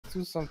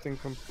do something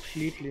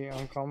completely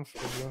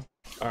uncomfortable.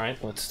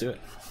 Alright, let's do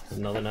it.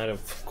 Another night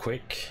of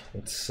Quake.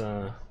 Let's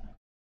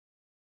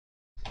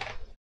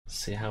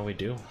see how we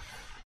do.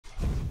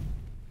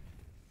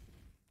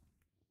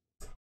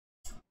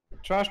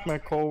 Trashed my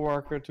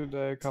coworker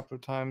today a couple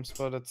times,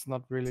 but it's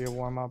not really a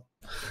warm-up.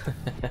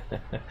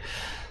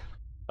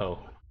 Oh,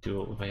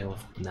 Duel Veil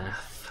of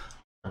Nath.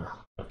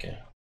 Oh, okay.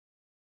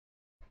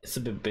 It's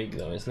a bit big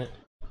though, isn't it?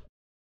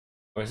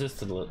 Or is this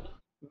the little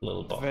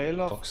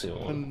Veil of boxy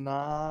one?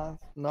 Nath,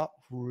 not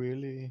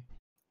really.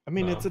 I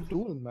mean, No. it's a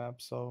dual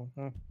map, so.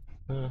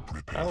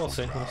 I will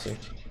see, we'll see.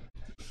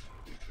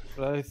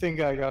 But I think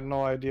I got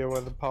no idea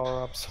where the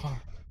power-ups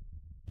are.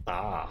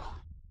 Ah.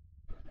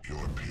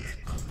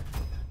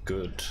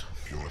 Good.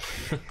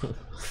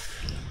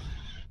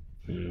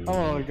 I'm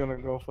only gonna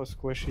go for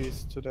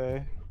squishies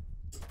today.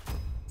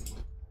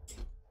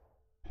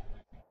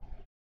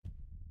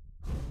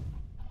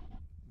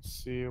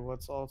 Let's see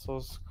what's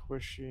also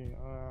squishy.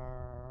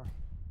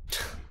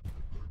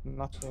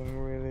 Nothing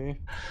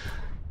really.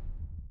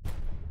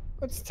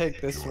 Let's take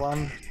this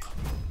one.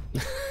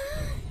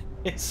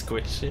 It's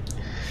squishy.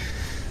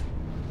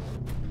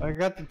 I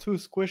got the 2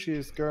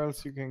 squishiest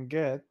girls you can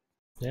get.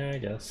 Yeah, I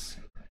guess.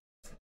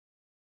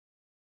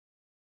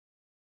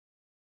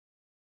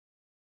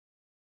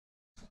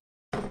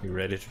 You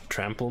ready to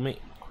trample me?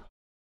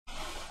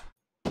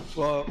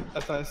 Well,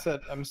 as I said,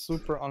 I'm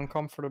super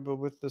uncomfortable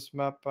with this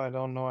map. I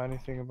don't know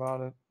anything about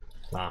it.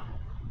 Ah.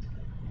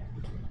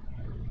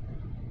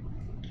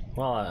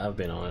 Well, I've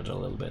been on it a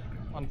little bit.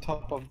 On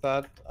top of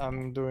that,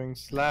 I'm doing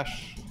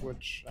Slash,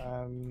 which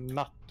I'm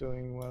not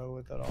doing well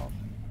with at all.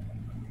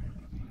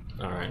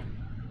 Alright.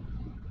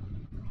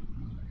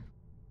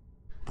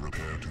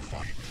 Prepare to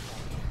fight.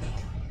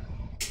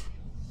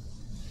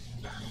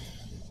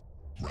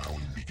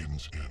 Round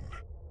begins in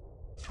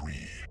 3,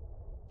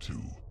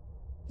 2,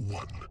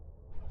 1.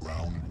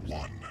 Round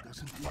 1.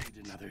 Doesn't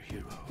need another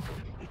hero.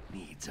 It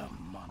needs a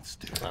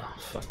monster. Oh,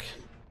 fuck.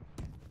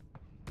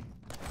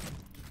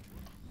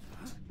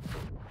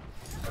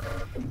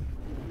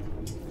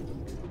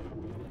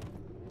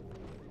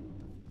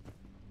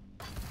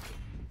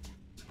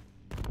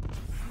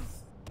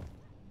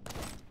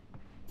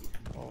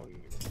 Oh,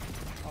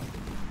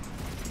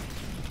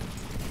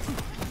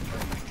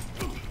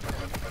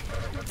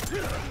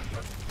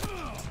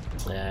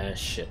 Ah,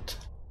 shit.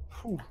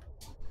 Whew.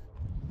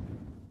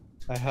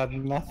 I had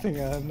nothing.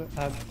 I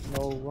had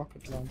no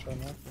rocket launcher,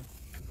 nothing.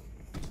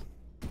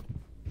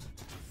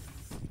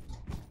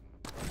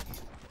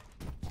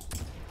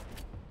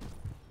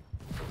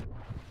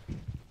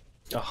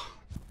 Oh,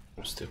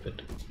 I'm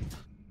stupid.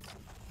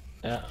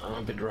 Yeah, I'm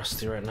a bit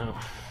rusty right now.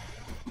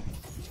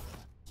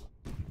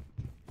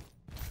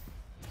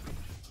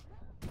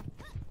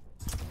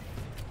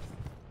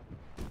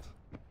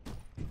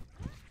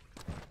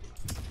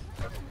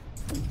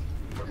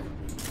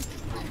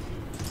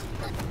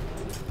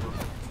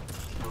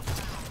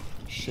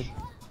 Shit.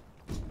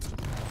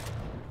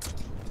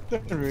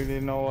 Didn't really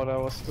know what I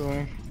was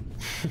doing.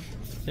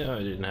 Yeah, I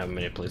didn't have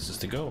many places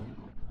to go.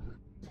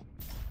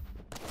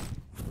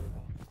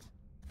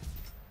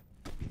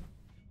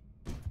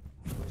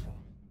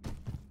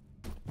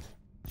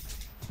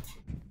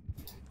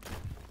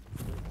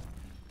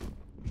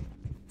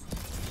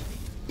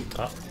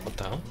 Oh, what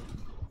the hell?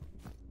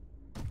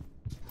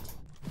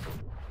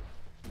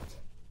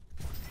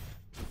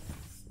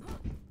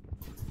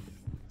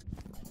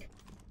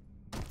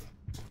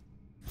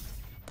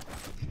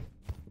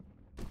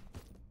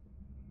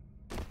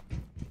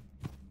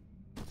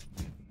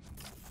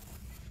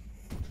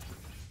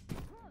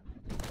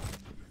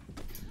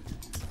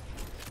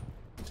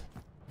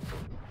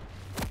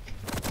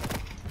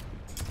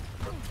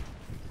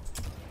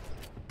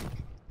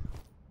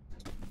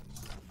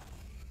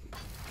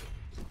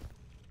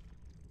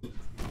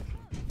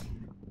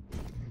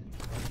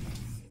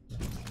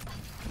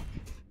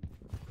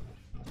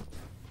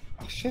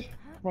 Oh shit,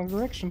 wrong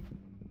direction.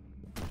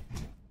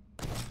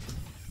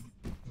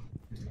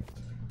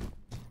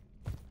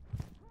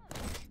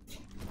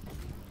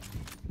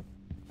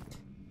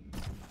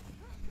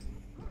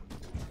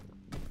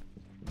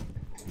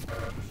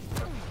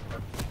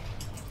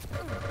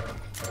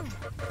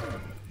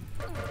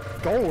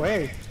 Go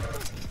away.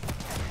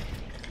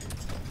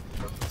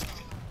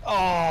 Oh.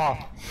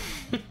 I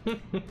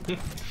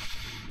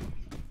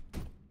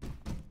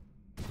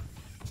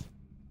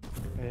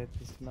hate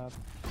this map.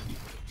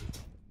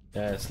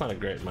 Yeah, it's not a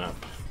great map.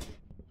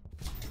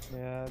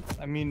 Yeah,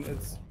 I mean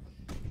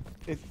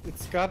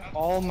it's got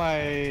all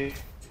my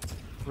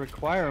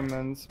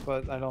requirements,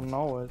 but I don't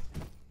know it.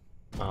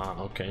 Ah,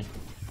 okay.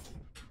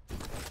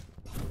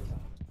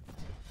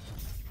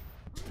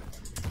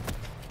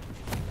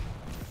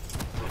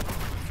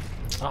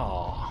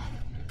 Oh,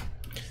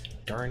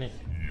 darn it.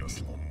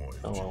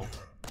 Oh well.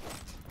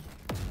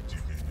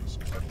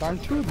 Darn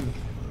tootin'.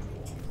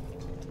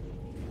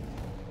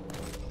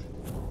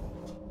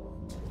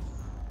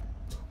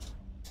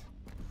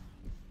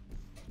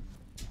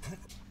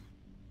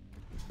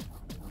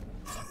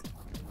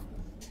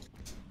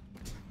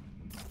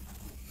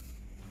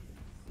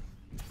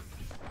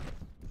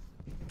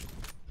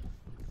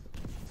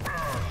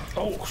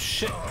 Oh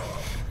shit!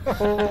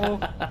 Oh.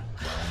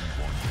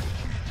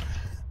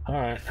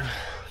 Alright.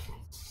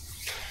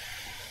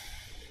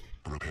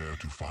 Prepare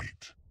to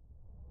fight.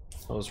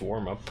 That was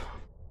warm up.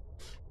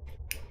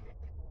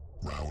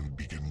 Round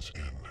begins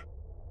in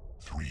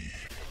 3,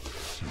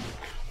 2,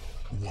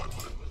 1.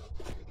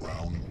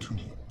 Round 2.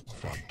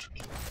 Fight.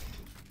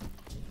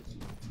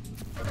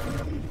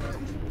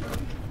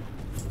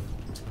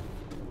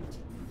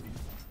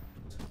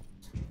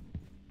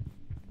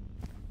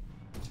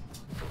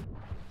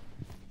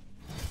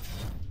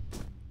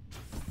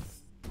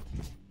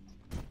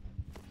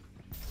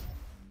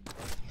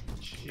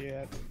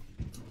 Shit.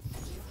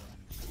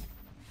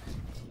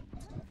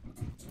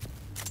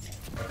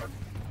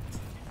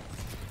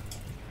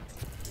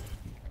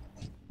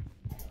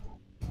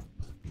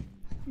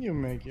 You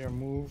make your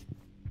move.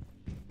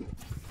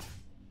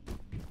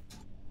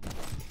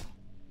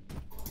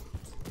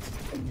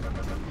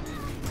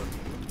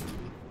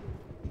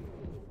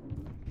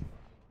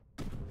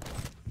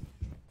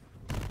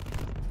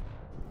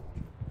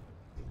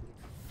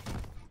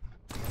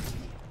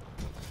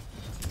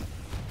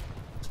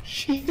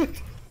 Shit.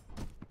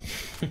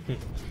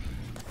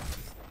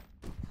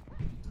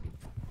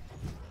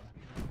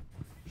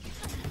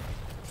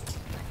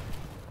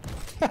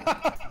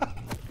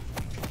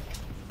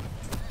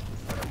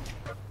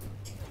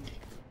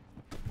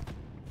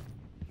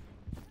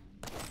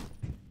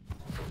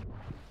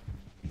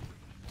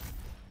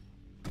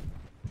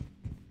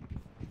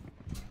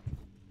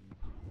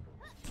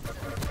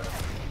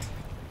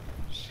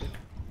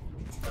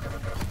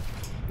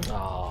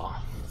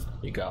 Aw,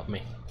 you got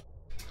me.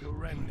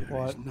 Surrender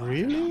What, is not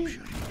really? an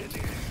option.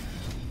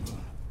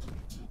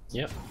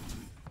 Yep.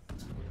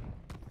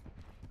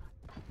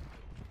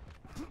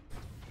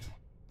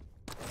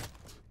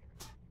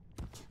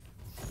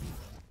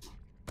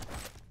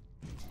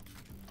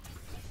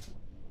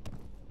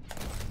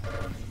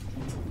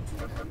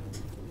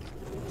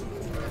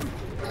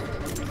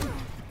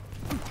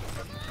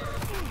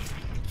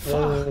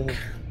 Oh.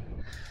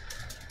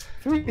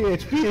 3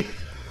 HP.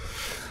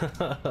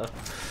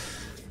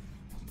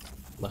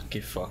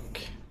 Lucky fuck.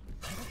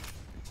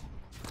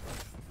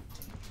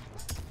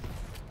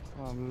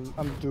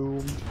 I'm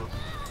doomed.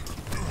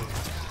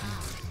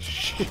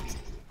 Shit.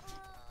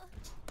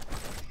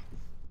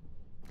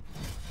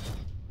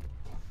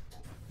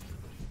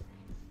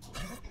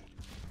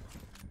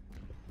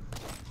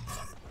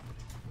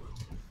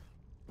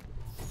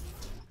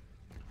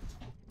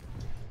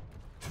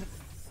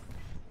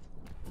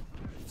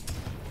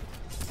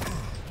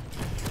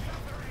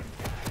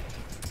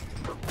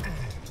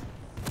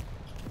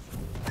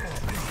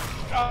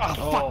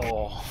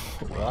 Oh,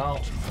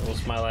 well, that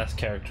was my last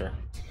character.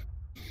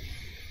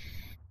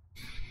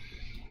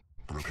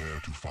 Prepare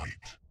to fight.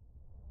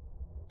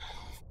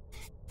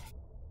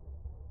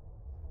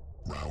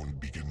 Round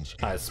begins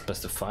in It's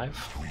best of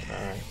 5.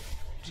 Alright.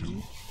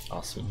 2,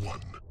 Awesome. 1.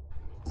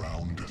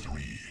 Round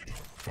 3.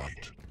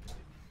 Fight.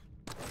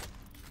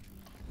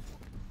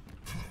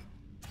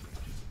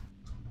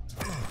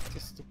 It's a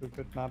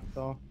stupid map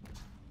though.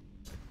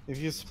 If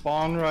you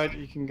spawn right,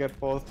 you can get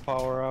both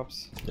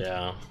power-ups.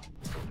 Yeah.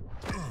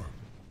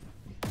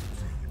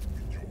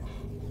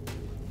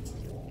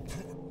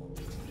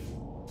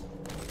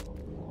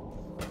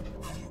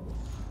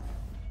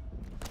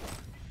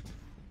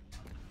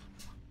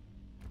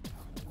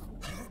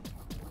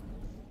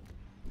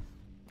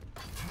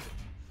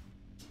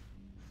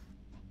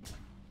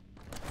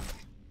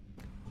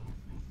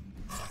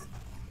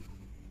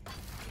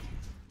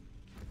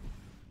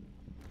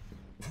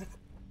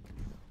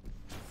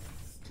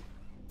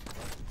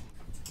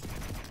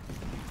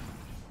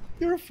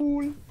 You're a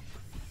fool.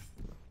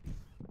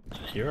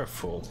 You're a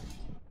fool.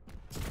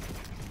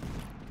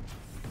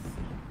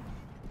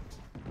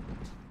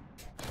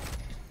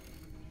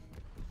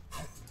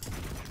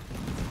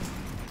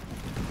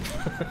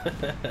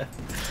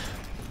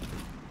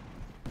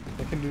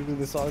 I can do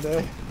this all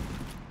day.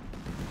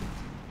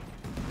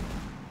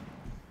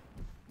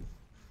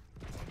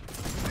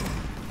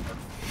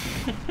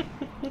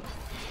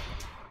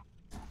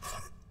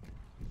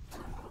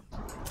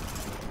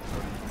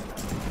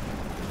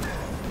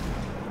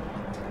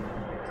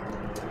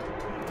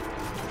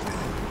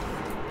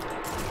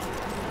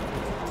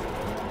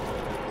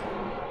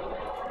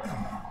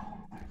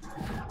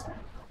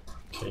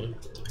 Okay.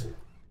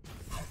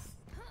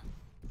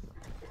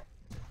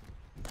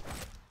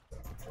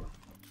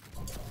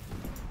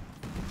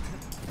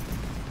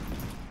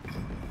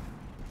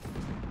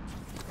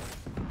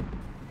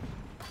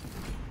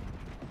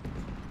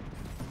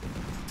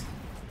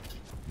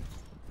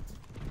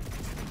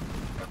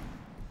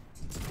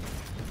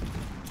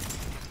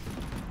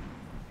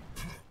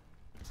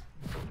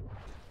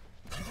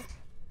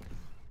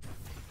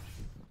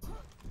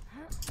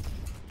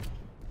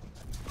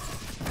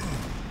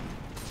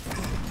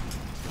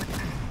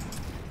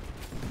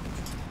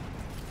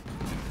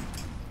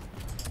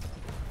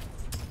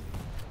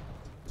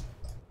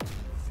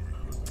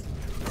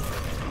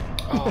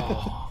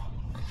 Oh.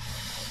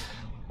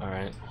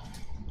 Alright.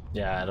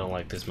 Yeah, I don't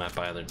like this map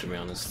either, to be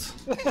honest.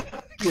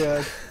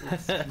 Yeah,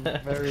 it's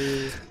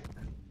very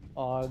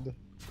odd.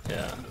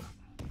 Yeah.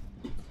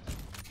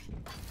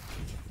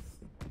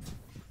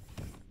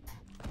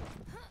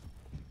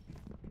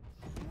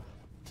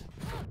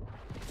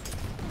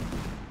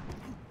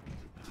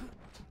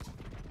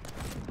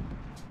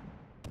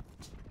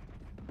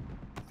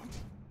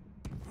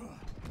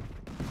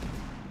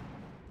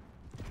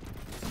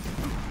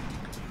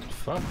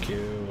 Fuck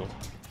you.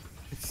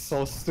 It's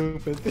so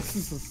stupid. This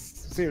is a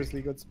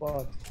seriously good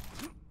spot.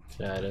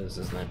 Yeah, it is,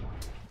 isn't it?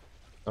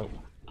 Oh,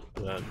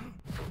 God.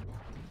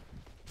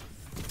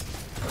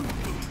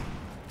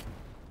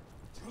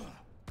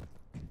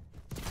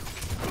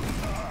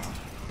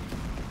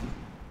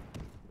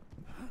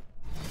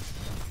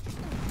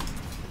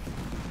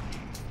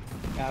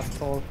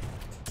 Asshole.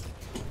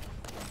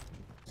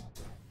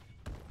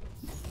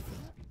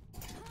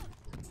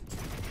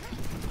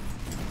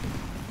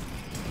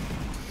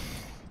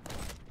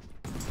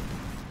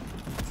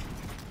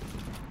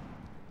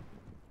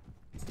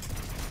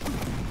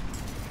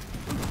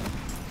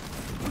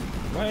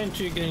 Why aren't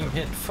you getting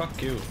hit?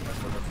 Fuck you.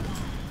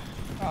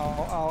 Ow,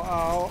 ow,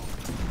 ow.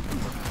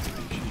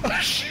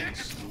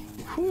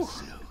 Whew.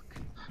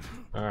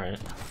 Alright.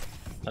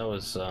 That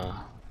was,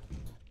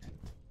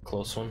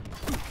 close one.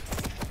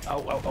 Ow,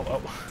 ow, ow,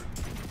 ow.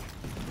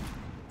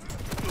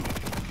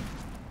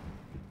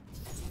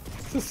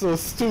 This is so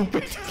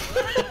stupid.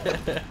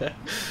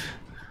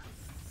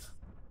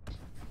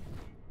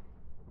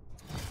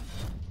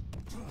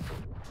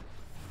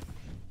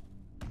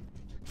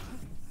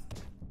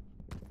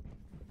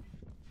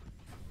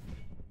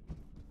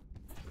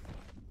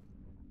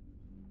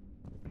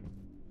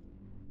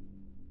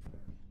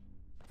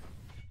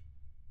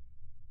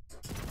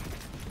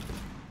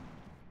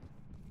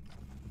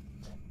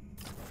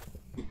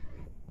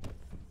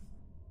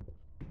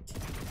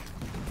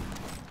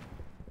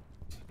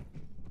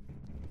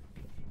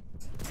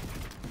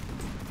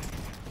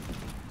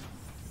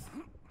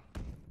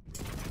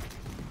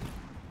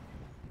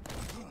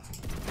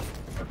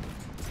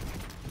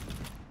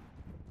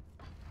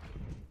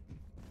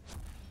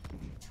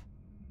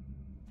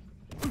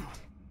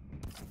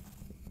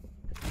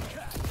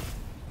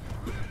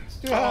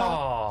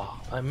 Oh,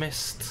 I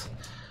missed.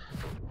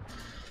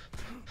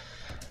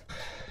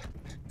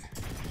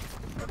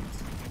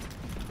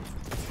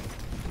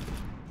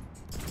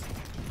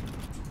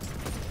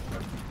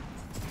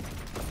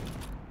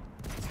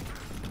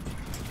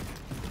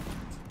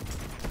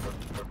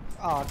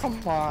 Oh,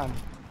 come on.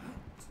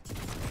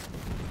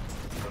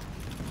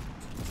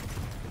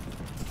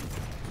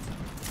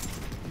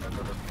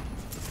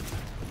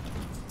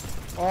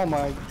 Oh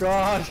my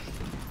god.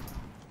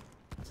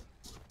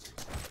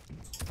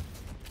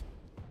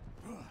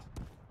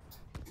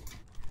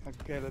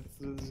 Okay, let's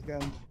do this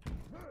again.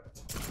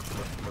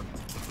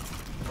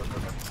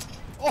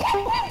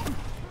 Oh!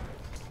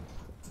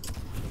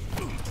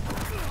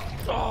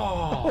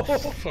 Oh,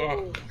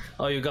 fuck.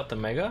 Oh, you got the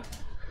mega?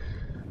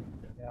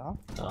 Yeah.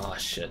 Oh,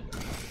 shit.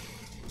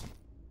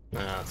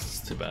 Nah,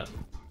 that's too bad.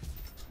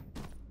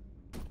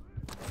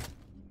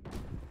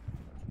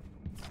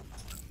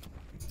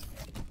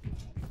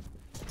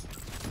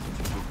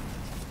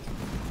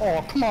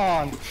 Oh, come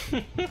on.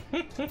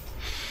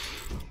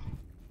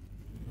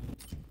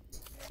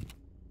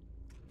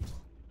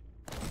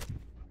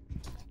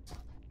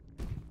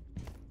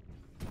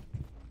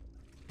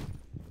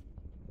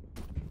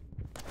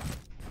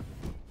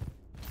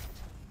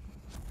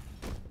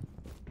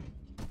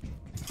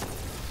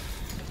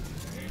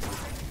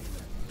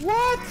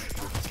 What?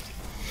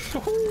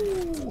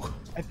 Ooh.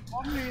 I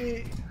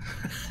totally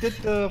did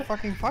the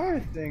fucking fire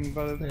thing,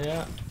 but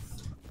Yeah.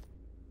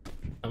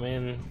 I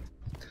mean,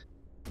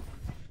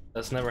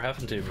 that's never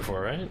happened to you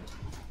before, right?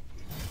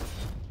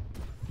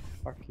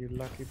 fuck you,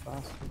 lucky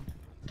bastard.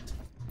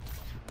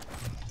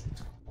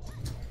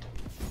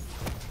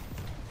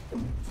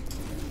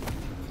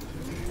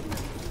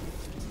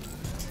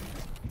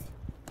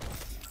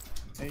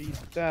 Hey,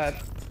 eat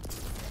that.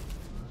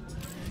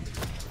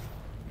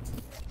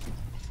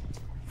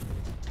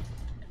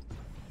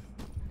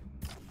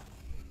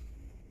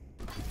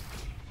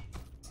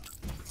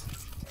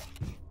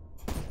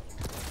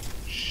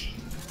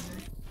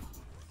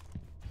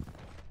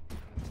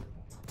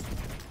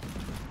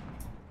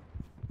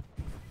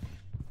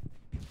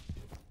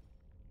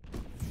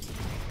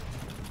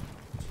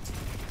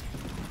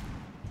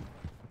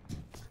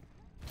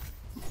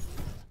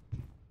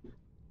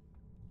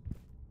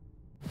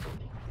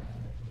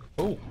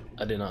 Oh,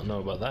 I did not know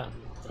about that.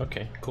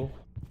 Okay, cool.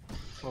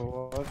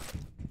 Oh, what?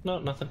 No,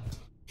 nothing.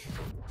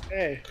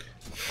 Hey.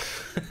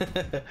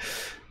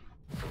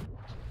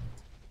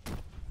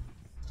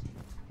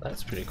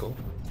 That's pretty cool.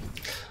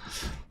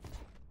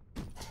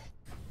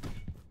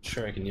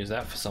 Sure, I can use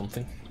that for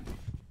something.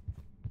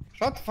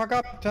 Shut the fuck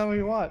up, tell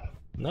me what.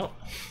 No.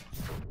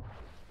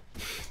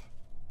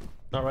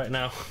 Not right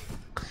now.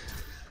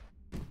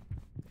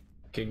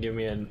 Could give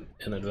me an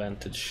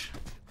advantage.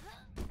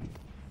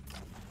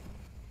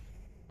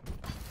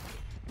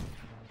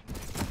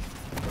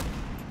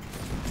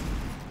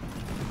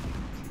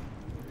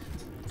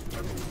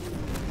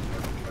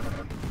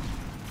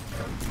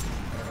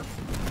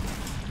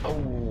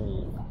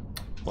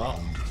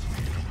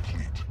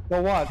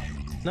 For what?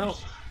 No.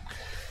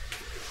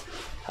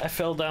 I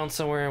fell down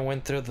somewhere and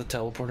went through the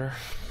teleporter.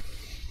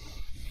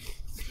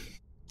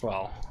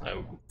 Well,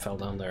 I fell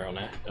down there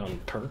on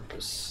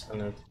purpose,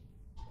 and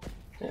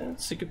yeah,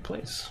 it's a good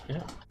place.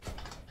 Yeah.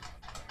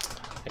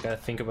 I gotta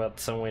think about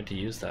some way to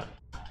use that.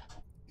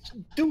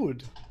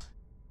 Dude.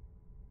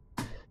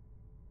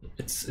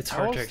 It's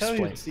hard to tell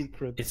you explain. the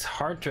secret. It's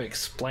hard to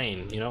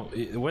explain, you know,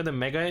 where the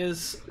mega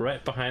is,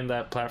 right behind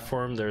that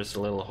platform, there's a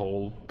little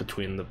hole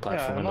between the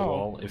platform and the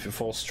wall. If you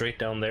fall straight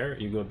down there,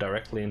 you go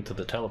directly into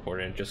the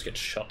teleporter and just get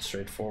shot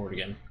straight forward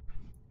again.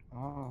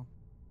 Oh.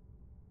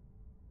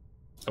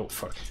 Oh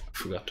fuck, I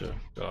forgot to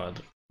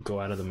go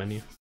out of the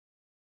menu.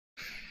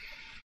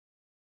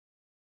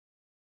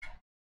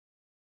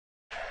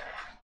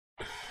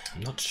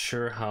 I'm not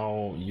sure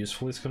how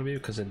useful it's gonna be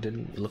because it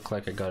didn't look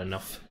like I got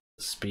enough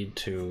speed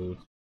to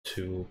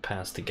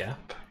pass the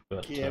gap.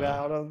 But get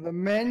out of the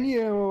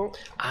menu.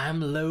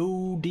 I'm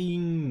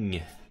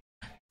loading.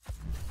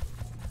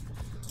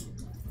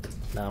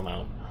 Now I'm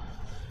out.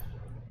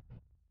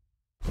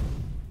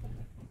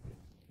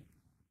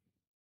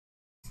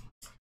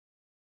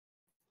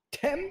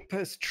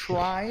 Tempest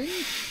Shrine?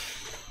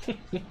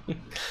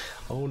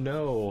 Oh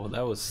no,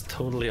 that was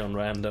totally on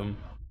random.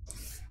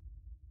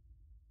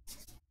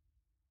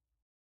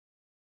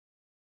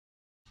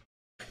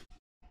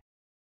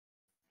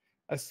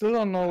 I still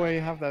don't know where you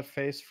have that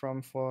face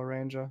from for a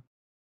ranger.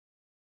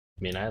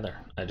 Me neither.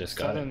 I just Is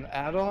got that it. an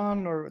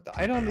add-on, or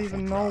I don't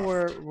even know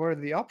where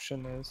the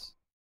option is.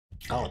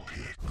 Oh,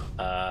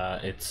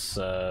 it's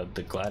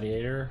the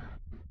gladiator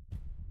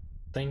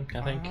thing,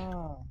 I think.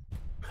 Ah.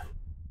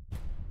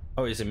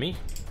 Oh, is it me?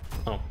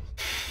 Oh.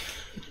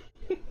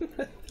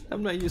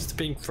 I'm not used to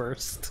being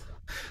first.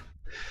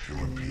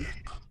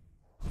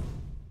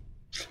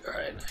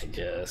 Alright, I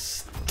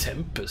guess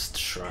Tempest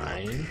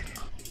Shrine.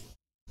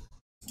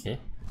 Yeah?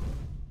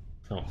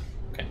 Oh,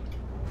 okay.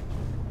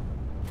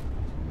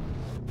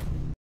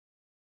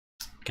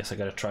 Guess I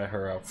gotta try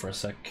her out for a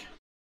sec.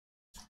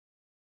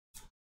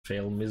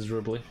 Fail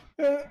miserably.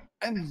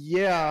 And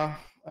yeah,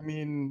 I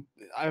mean,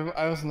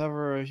 I was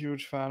never a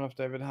huge fan of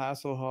David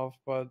Hasselhoff,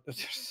 but it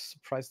just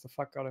surprised the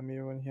fuck out of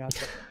me when he had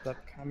that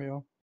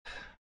cameo.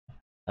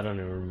 I don't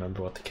even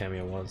remember what the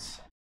cameo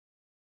was.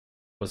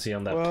 Was he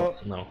on that? Well,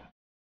 no,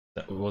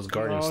 that was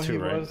Guardians 2,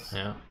 right? Was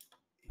yeah.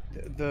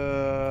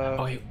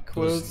 The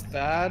Quill's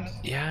dad.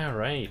 Yeah,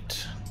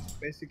 right.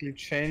 Basically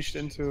changed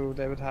into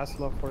David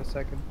Hasselhoff for a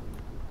second.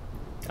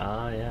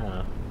 Ah,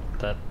 yeah,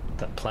 that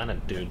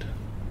planet dude.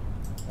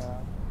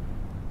 Yeah.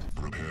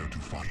 Prepare to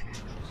fight.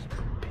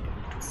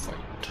 Prepare to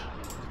fight.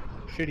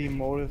 Shitty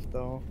motive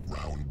though.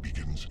 Round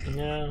begins in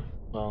Yeah,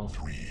 well.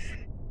 3,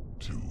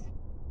 2,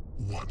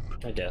 1.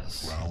 I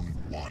guess. Round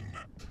 1.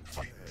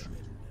 Fight.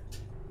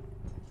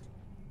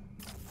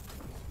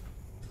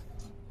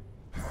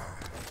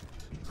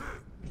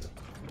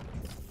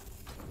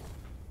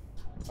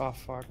 Oh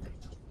fuck.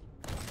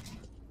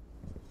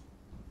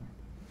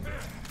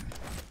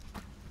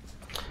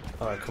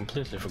 Oh, I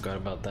completely forgot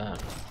about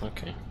that.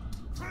 Okay.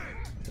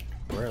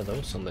 Where are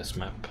those on this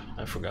map?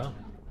 I forgot.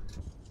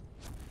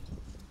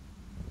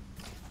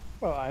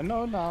 Well, I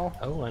know now.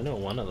 Oh, I know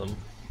one of them.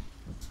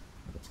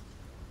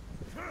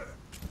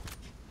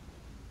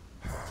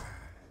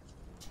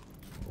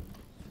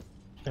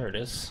 There it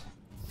is.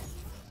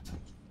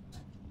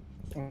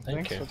 Well, Thank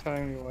thanks you. for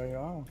telling me where you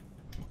are.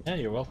 Yeah,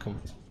 you're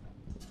welcome.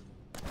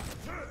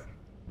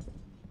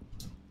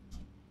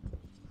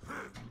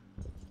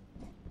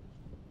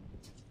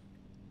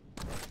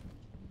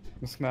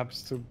 This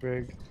map's too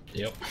big.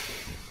 Yep.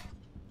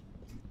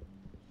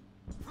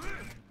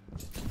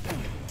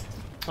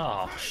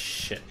 Oh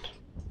shit.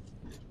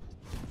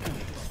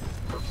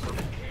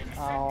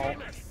 Ow.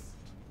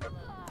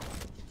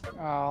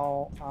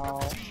 Ow,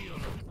 ow.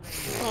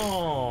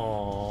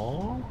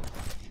 Oh.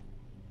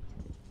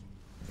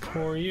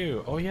 Poor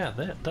you. Oh yeah,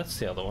 that's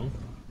the other one.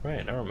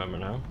 Right, I remember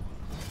now.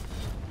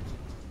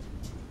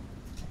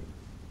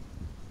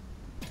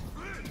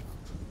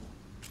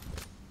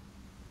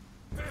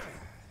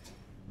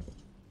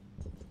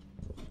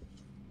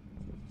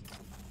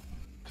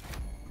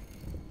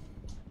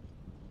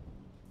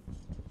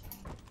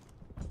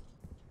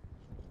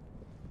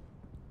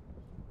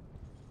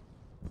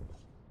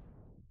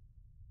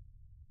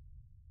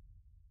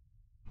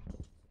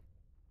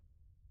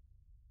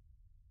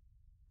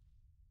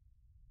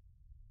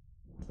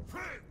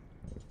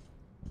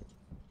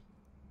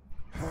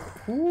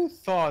 Who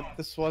thought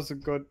this was a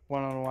good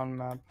one-on-one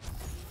map?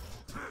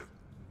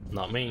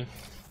 Not me.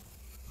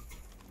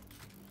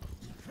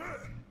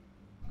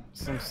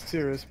 Some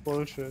serious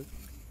bullshit.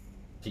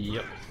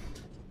 Yep.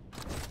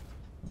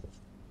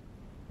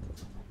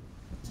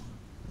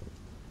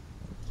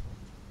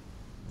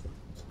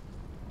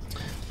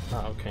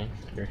 Ah, okay.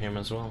 You're him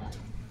as well.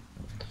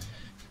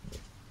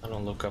 I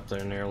don't look up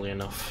there nearly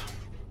enough.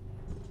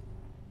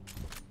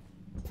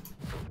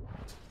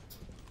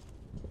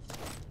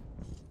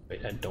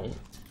 Wait, I don't?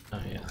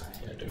 Oh yeah,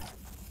 I do.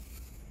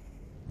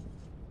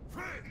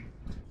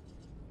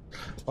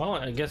 Well,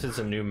 I guess it's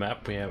a new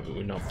map.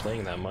 We're not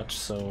playing that much,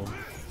 so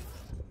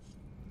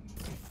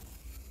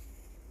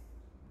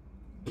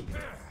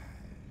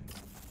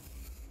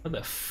Where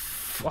the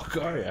fuck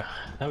are ya?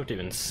 I haven't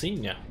even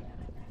seen ya.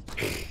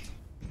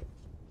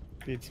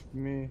 Beats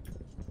me.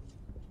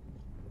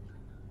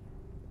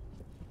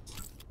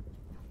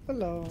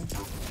 Hello.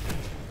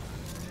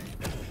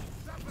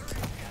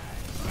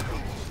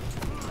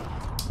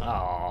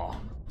 Oh,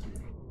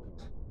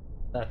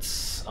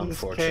 that's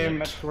unfortunate. This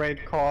came at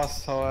great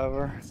cost,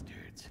 however.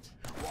 Bastards.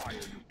 Why are you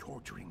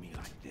torturing me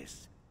like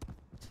this?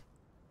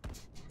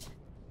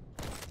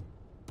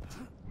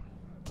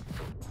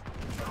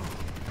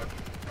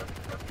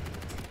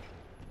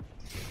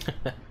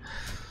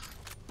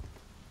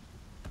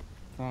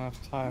 Don't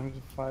have time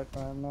to fight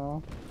right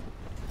now.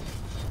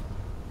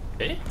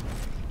 Hey?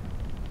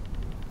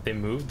 They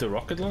moved the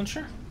rocket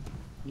launcher?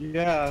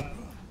 Yeah,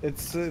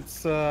 it's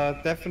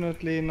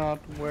definitely not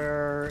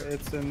where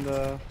it's in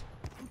the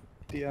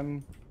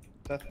DM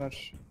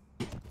deathmatch.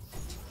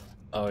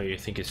 Oh, you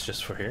think it's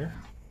just for here?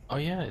 Oh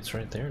yeah, it's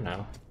right there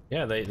now.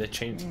 Yeah, they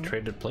changed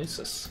traded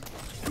places.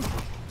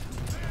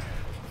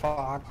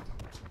 Fuck.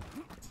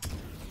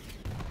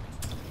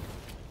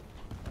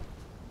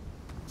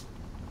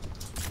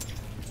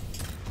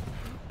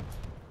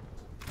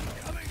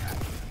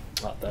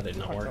 Oh, that did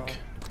not work.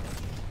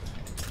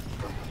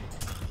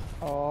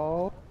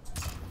 Oh.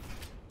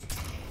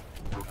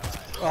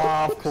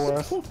 Ah, of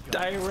course.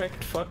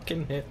 Direct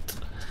fucking hit.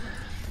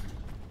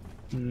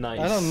 Nice.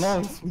 I don't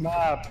know this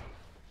map.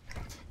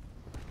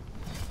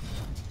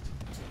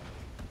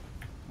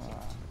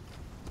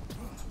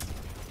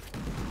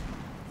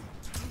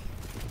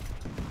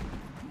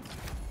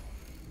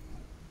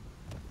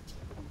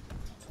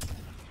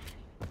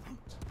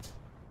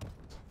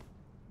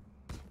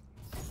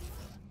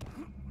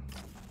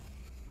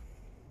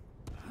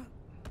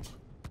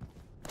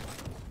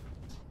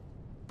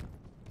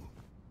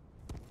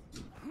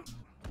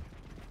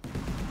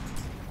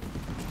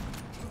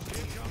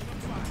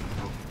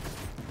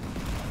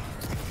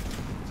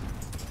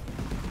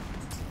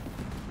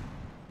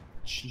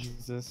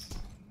 Jesus.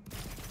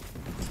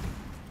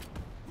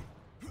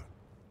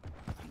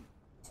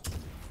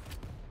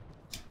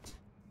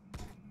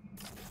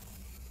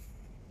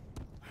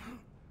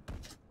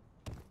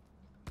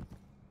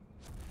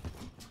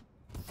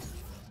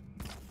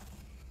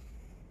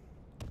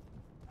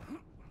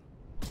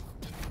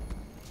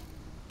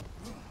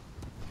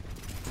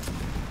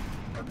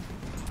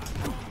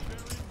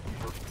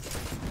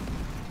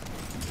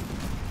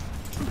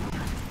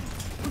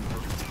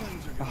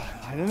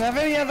 I didn't have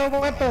any other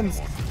weapons!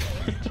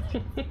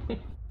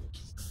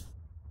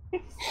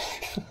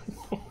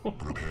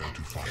 Prepare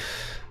to fight.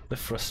 The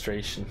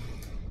frustration.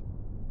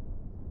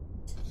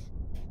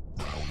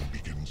 Round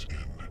begins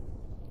in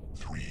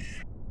 3,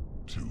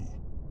 2,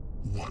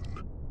 1.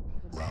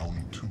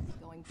 Round 2.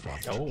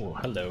 Fight. Oh,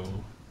 hello.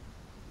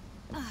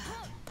 Oh,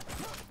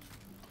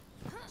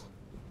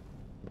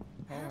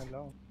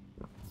 hello.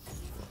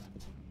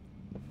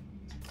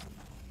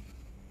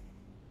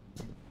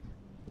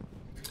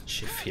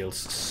 She feels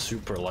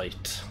super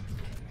light.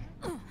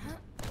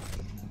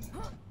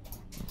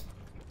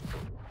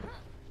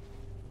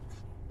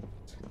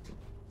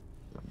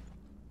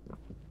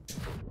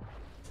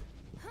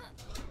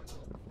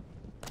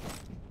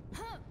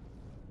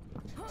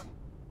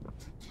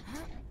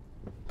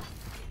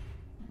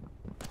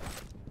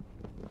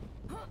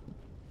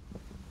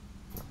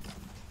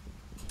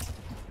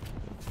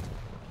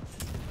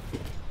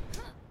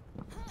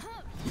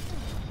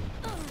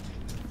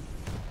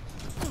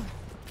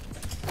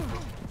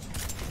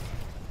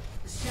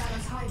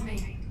 Shadows hide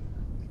me.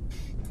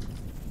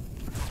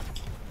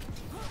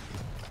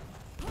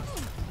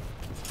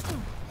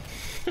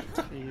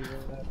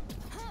 Jesus.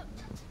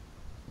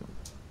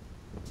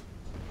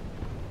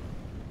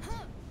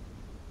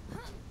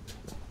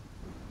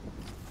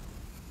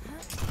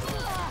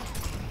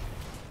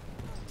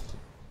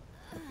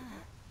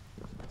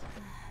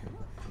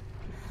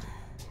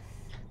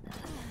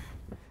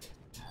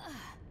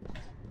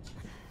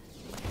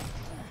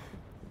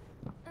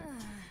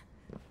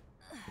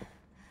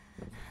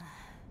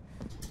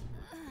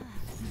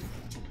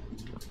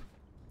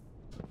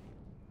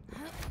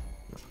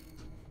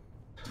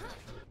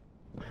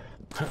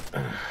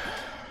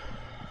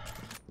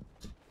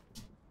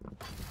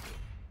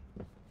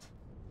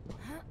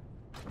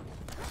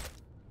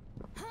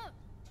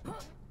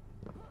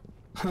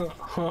 Huh,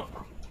 huh,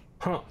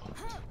 huh.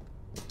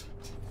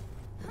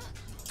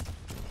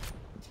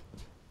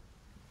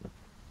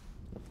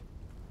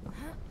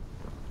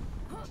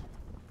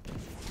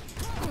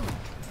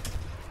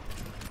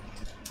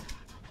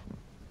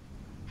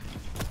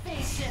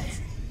 Face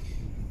it.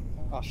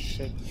 Oh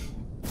shit.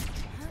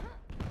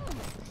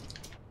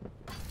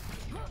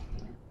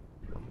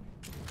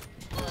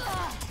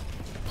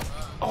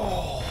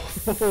 Oh,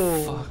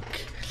 fuck.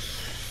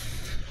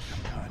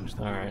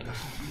 Alright.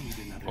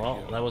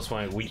 Well, that was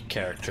my weak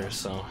character,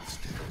 so...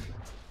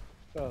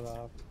 Shut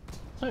up.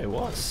 Oh, it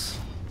was.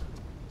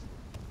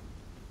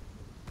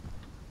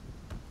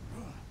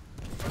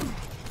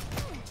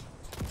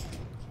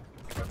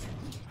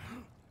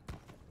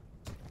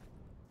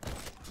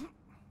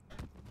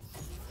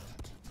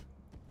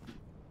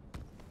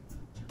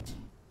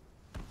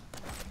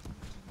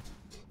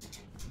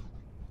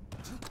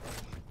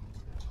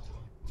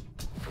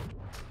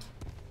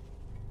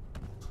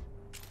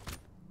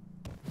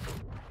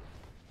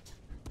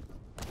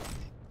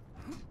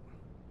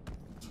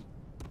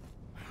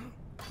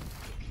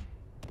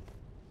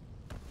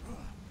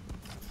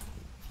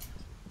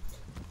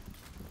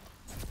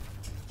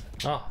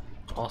 Oh,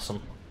 awesome.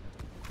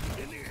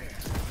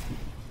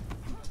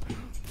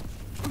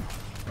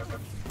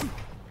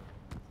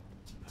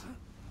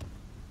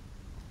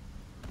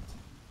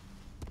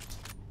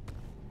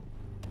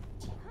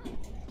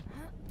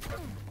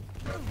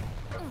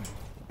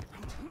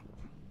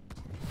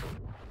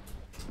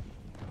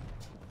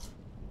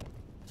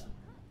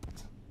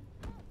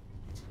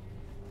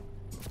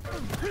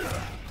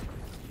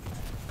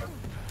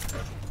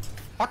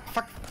 Fuck,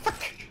 fuck,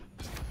 fuck!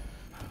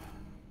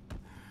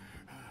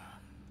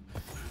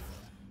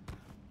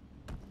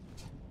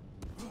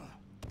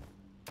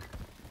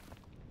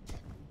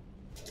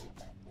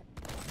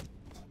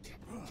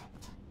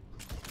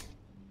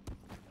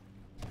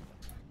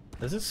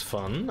 This is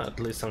fun. At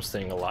least I'm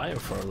staying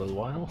alive for a little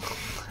while.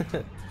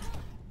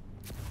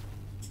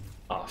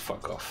 Oh,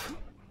 fuck off.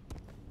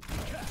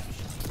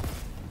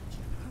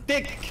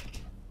 Dick!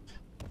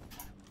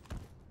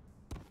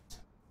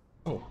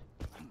 Oh,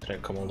 did I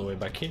come all the way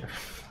back here?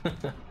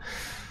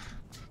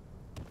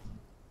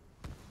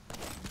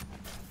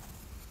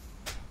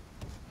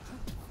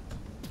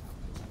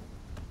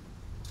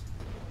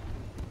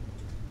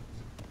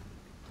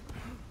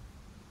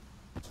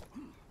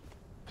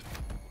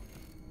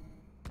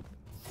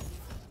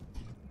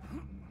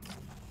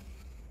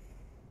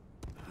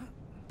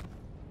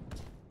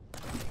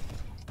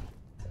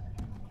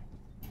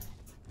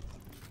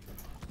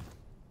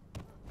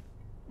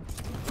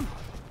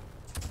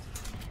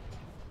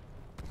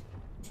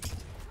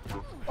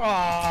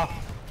 Ah!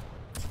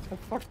 I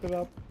fucked it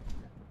up.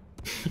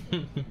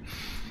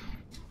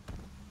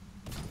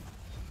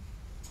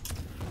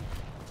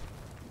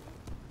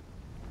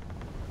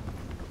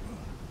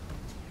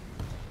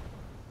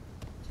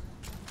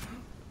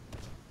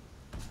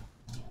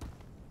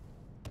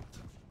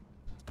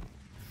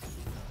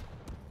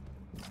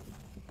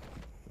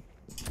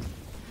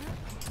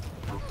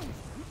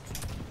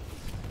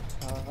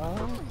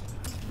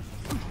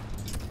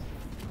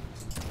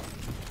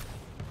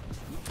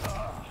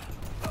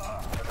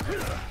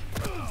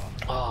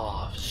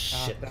 Oh,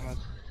 shit. Damn it.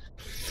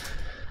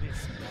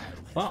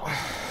 Well,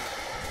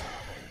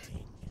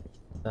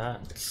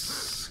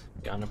 that's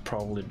gonna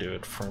probably do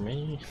it for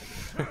me.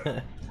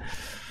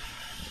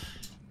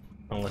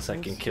 Unless I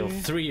can kill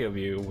 3 of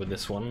you with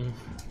this one.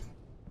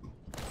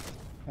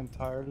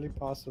 Entirely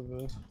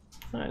possible.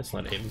 It's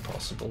not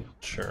impossible,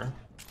 sure.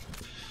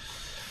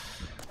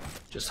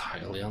 Just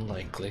highly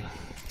unlikely.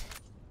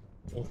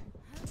 Oh.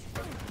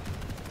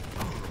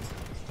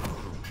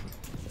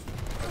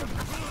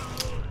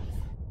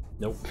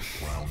 Nope.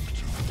 Round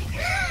 2.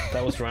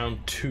 That was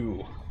round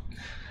 2.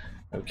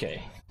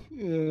 Okay.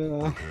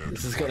 Yeah.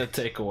 This is gonna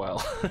take a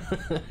while.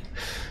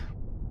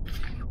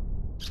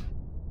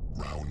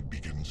 Round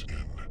begins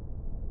in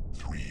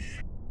 3,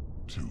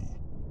 2,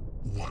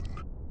 1.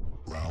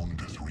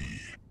 Round 3.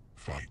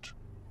 Fight.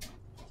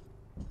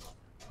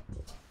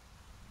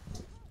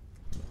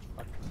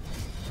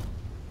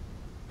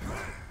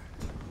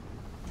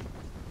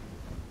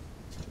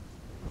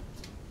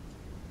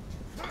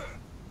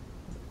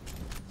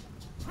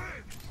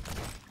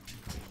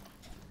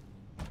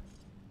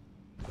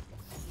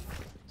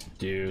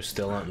 Do you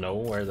still not know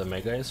where the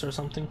Mega is or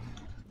something?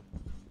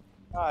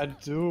 I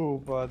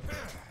do, but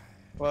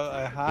well,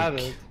 I had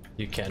it.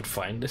 You can't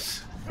find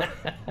it?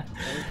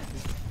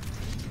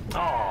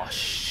 Oh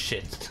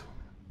shit.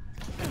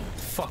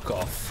 Fuck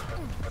off.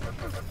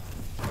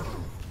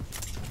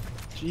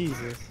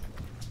 Jesus.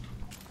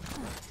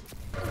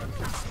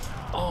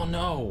 Oh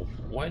no!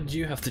 Why did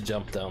you have to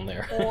jump down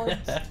there? My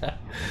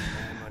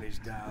money's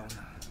down.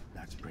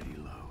 That's pretty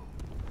low.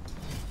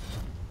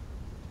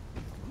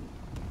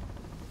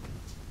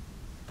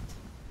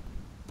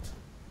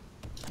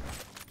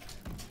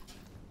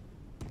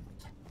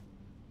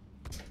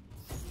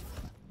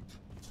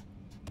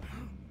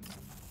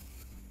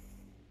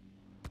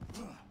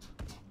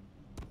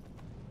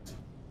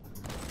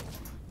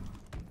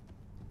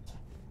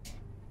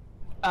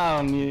 I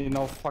don't need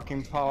no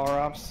fucking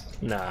power-ups.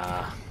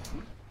 Nah.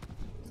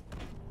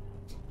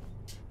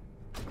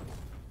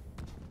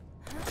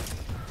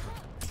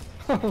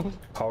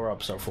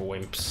 Power-ups are for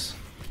wimps.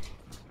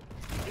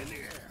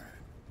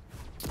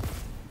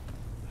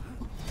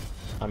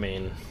 I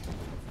mean...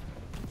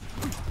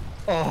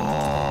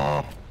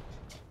 Oh!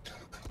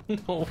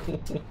 No,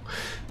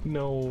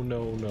 no,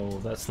 no, no,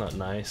 that's not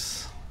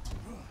nice.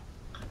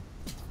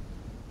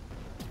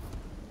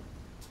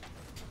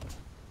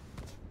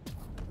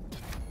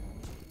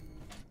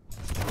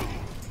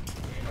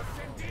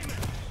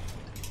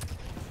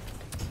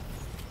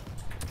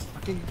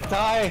 Fucking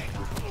die!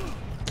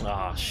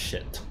 Ah,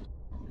 shit.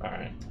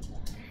 Alright.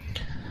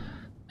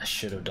 I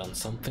should have done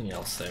something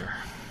else there.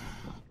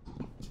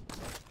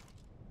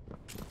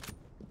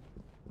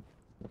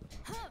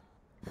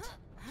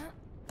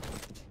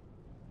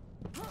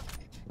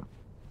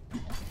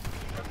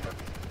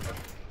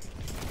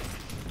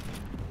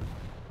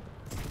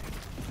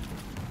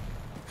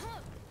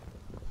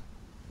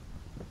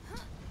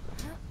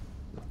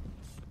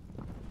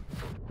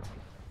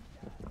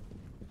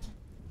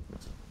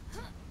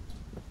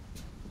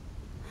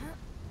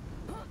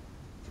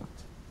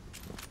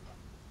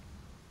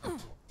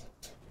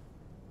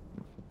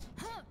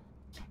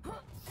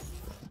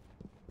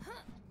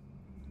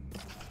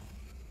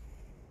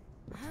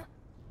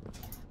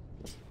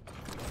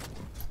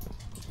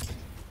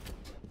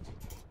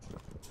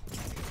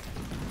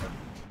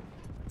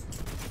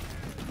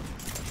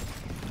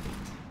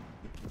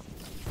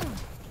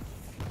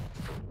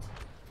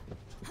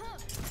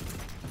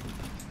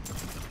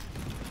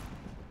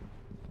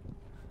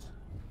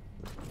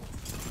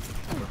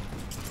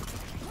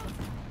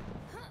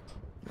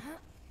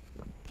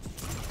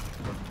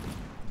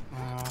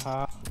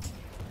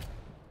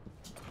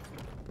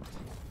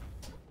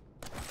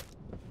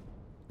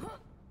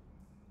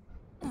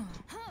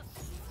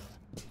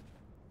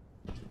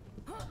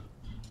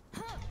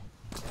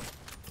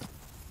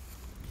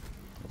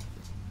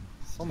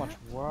 So much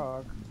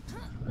work.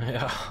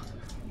 Yeah.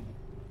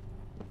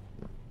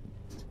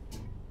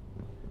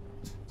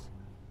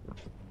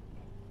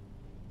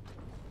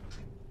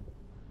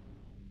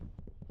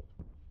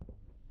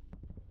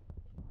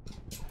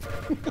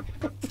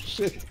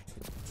 Shit.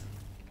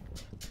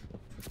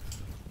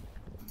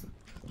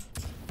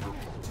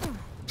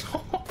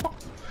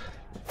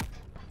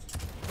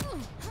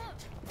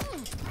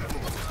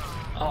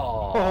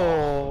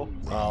 Oh.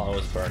 Well, I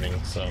was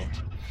burning, so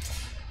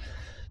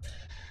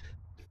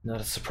not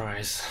a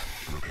surprise.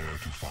 Prepare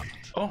to fight.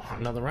 Oh,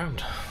 another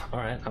round. All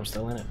right, I'm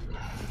still in it.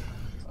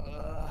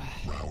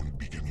 Round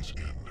begins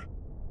in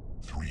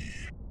 3,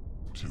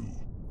 2.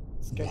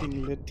 It's getting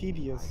a little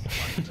tedious.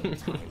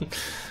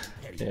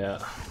 Yeah.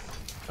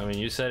 I mean,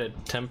 you said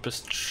it,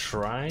 Tempest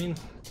Shrine.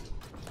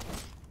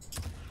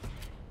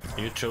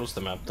 You chose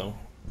the map, though.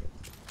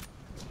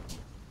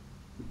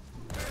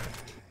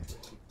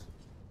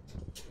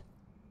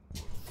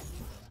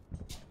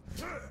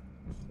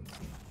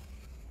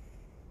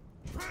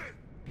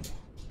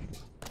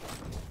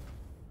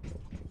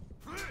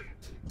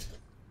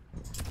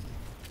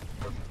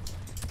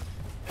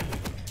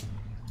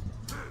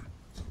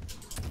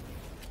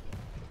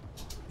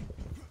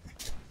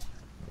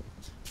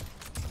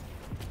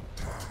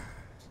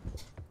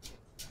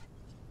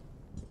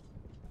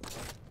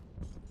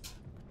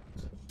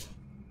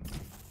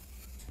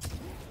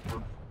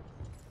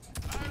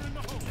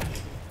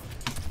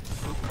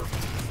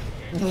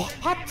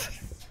 What?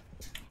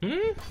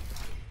 Hmm?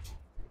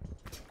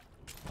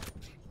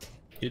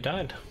 You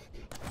died.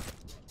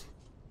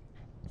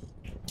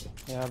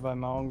 Yeah, by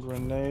my own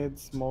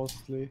grenades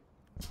mostly.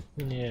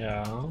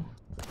 Yeah.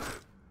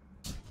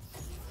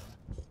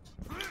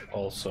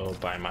 Also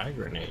by my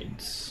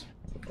grenades.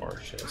 Or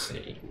should I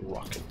say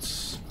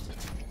rockets.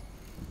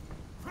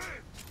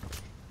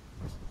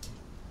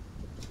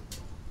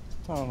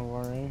 Don't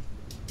worry.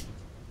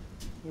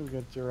 You'll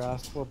get your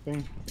ass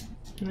whooping.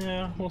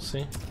 Yeah, we'll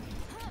see.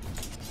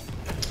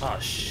 Oh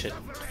shit.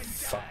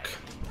 Fuck.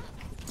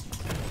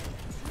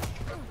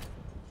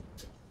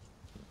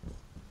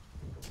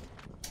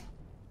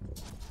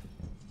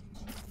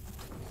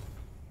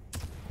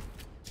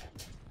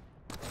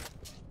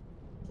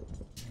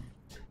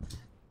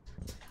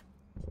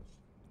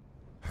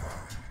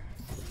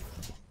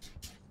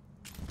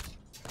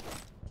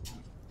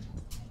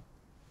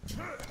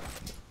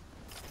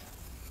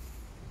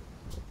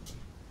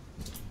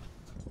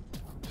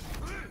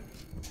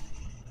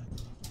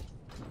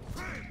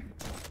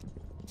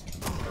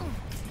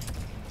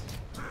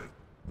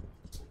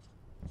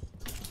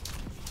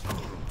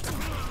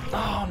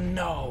 Oh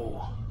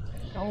no!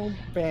 Oh,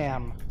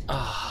 bam.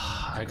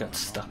 Ah, I got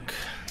stuck.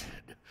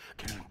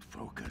 Can't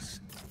focus.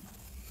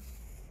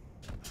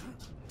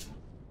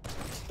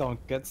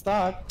 Don't get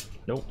stuck.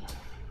 Nope.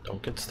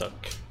 Don't get stuck.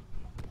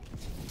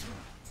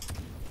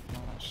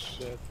 Oh,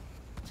 shit.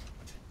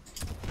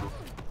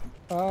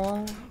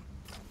 Ah.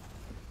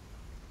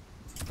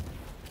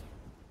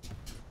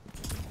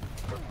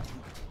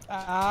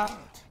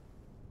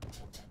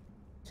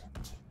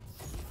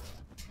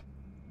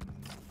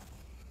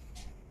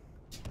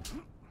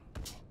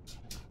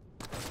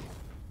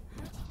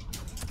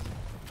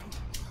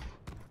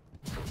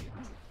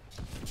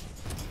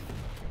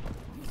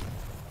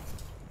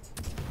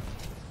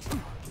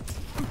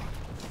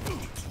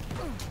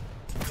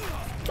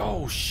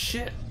 Oh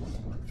shit!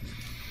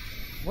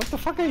 What the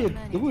fuck are you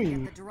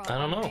doing? I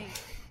don't know.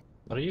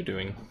 What are you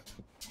doing?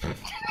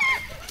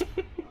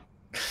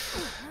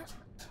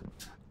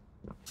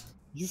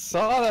 You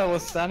saw that I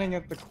was standing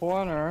at the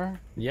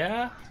corner.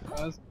 Yeah?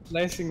 I was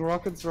placing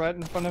rockets right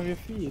in front of your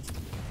feet.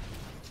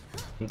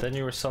 And then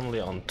you were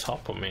suddenly on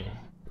top of me.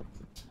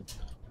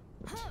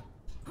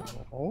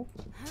 Oh?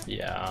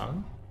 Yeah.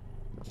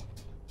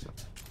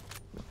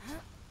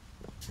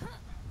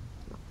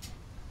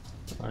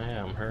 I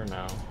am her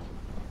now.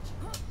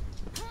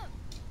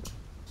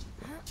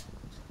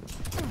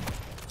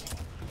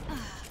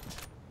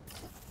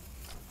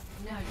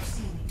 Now you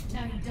see me.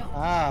 Now you don't.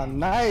 Ah,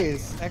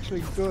 nice.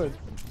 Actually good.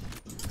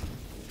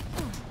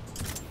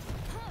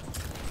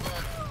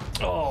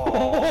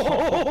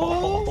 Oh!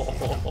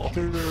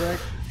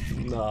 Direct.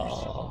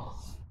 No.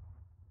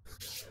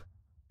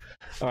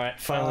 Alright,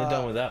 finally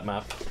done with that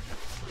map.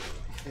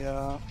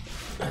 Yeah.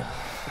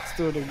 Let's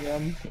do it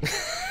again.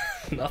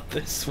 Not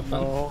this one.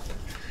 No.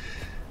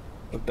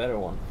 A better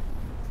one.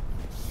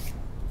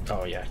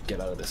 Oh yeah, get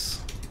out of this.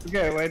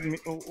 Okay,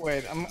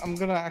 wait. I'm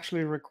gonna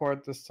actually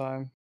record this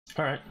time.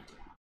 Alright.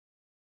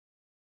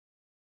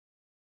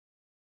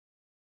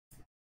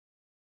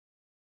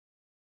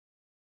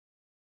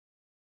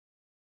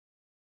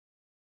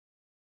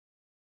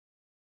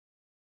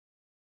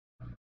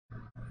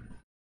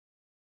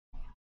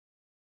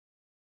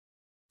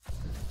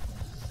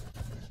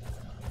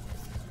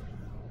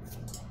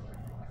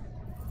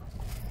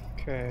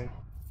 Okay.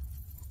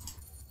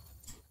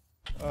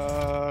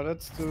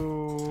 Let's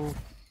do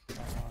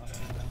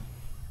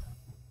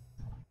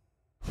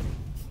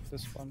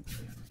this one.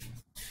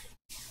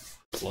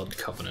 Blood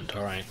Covenant,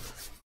 alright.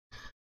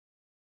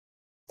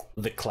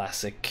 The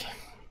classic.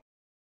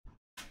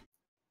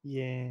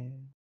 Yeah.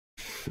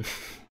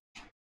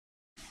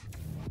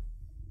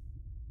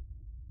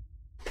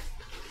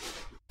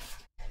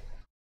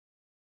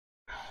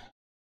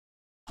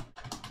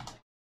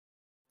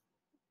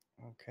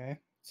 Okay,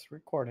 it's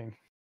recording.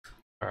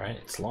 Alright,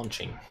 it's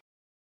launching.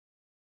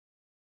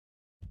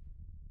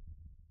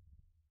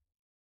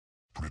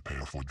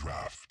 Prepare for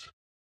draft.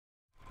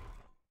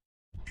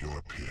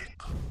 Your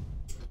pick.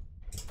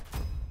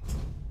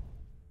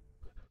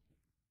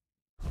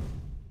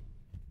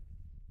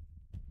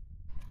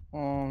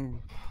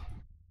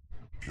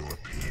 Your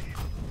pick.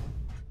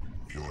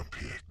 Your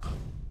pick.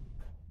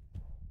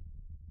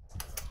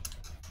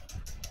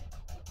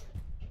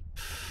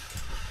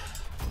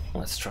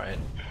 Let's try it.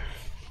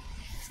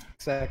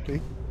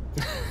 Exactly.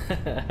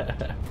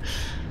 I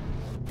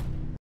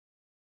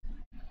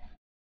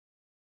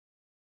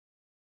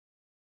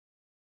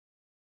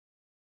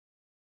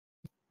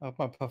hope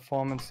my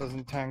performance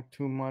doesn't tank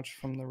too much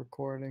from the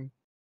recording.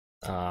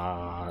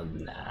 Nah,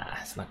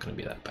 it's not gonna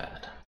be that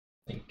bad,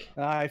 I think.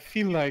 I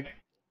feel like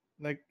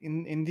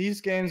in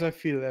these games, I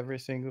feel every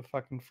single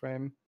fucking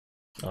frame.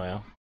 Oh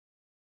yeah?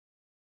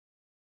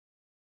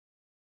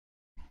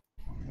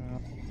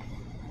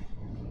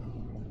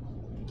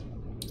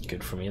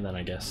 Good for me then,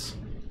 I guess.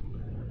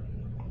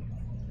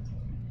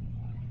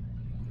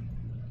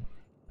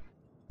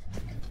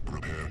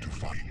 Prepare to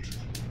fight.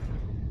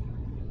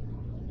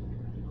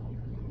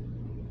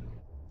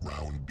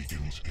 Round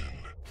begins in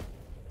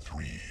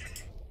 3,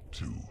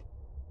 2,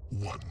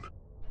 1.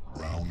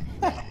 Round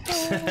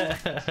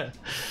 1.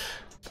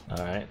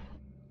 Alright.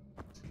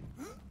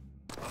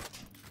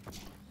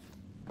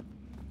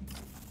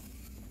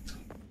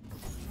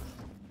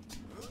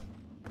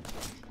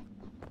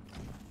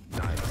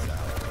 Time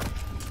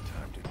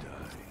to die.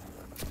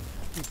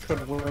 You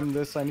could win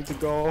this. I need to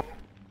go.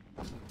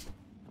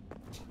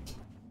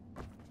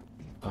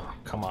 Oh,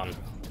 come on.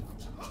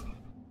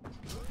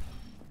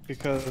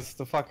 Because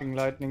the fucking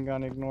lightning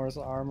gun ignores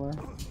armor.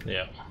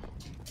 Yeah.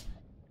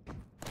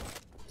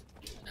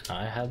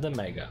 I have the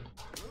mega.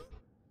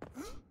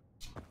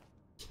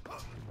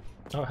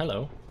 Oh,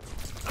 hello.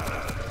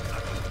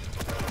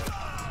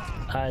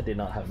 I did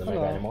not have the mega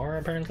Hello. anymore,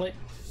 apparently.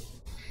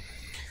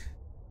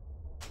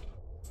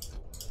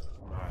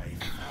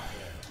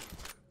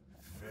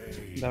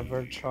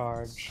 Never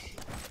charge.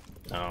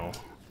 Oh,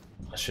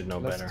 I should know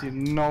Unless better. you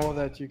know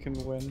that you can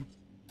win.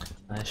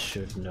 I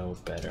should know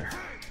better.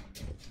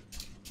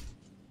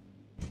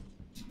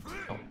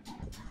 Oh.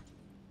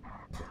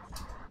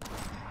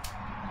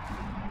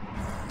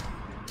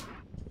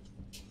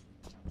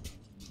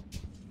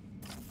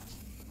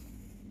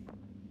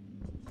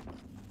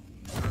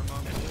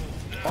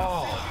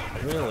 Oh,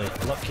 really?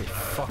 Lucky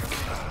fuck.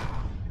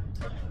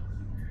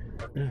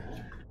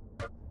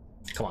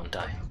 Come on,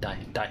 die, die,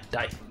 die,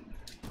 die.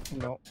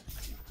 No.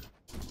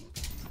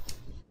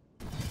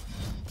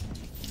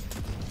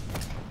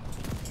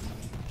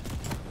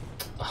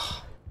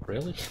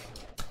 Really?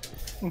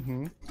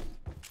 Mm-hmm.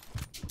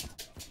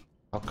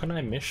 How can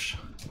I miss?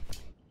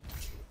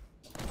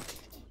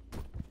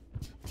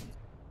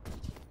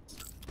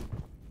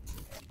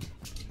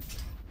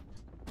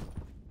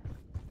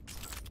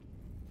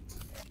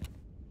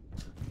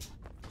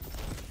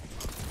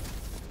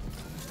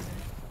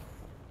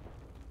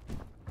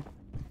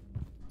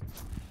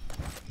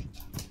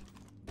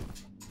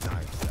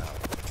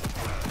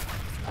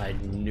 I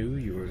knew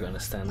you were gonna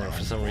stand there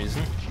for some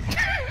reason.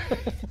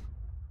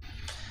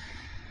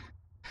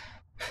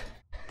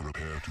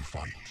 Prepare to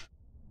fight.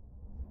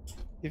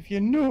 If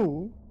you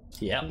knew,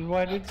 Yep, then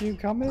why did you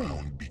come in?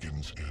 Round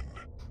begins in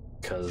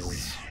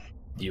because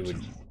you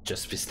would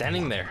just be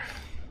standing there.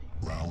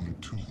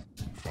 round 2.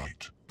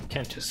 Fight. You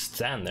can't just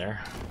stand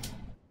there.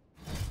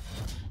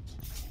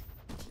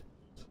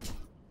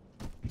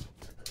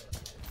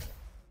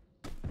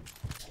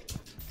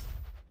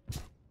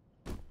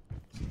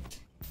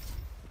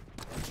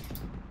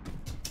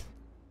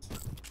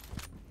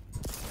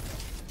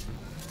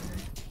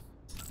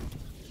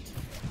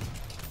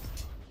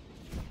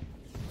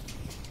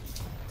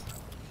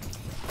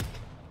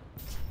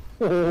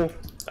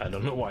 I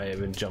don't know why I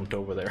even jumped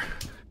over there.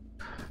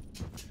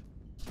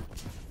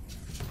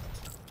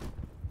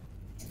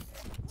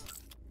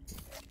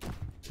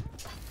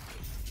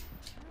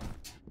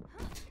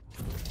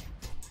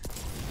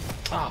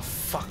 Ah,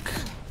 fuck.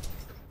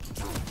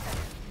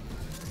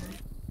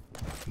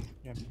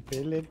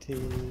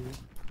 Ability.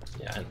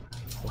 Yeah,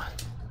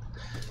 what?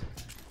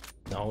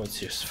 No, it's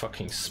just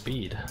fucking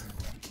speed.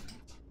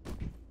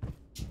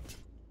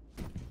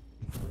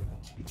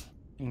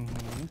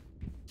 Mm-hmm.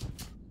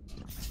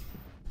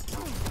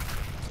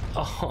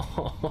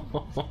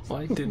 Oh,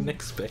 I didn't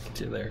expect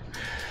you there.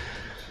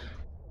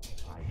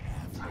 I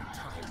have no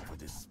time for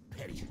this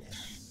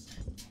pettiness.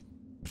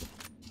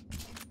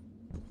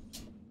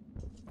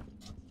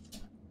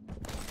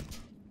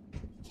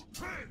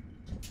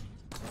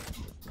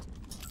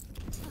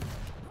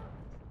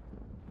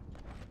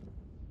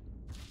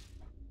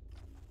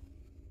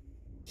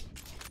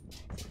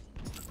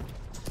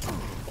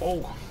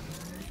 Oh!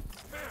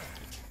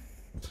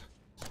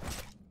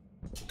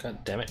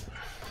 God damn it.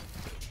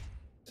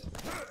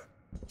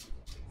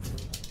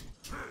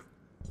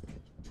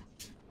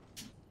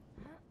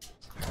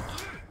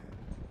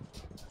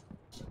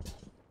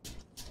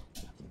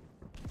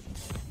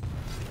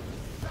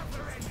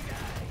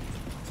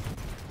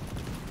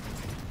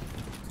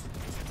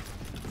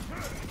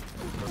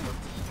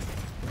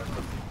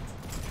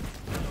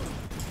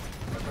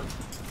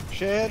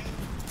 shit.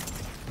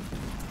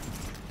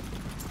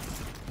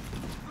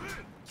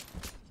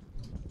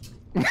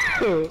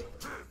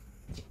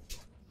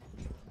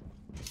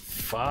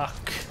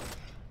 Fuck.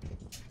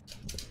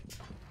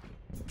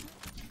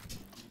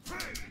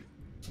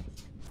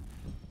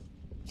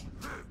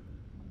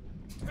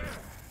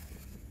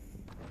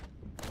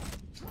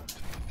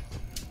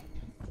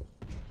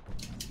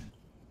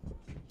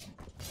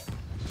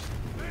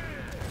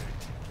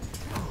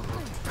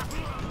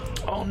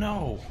 Oh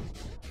no!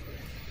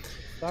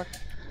 Stuck?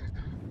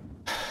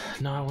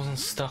 No, I wasn't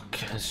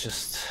stuck. It's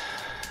just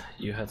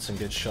you had some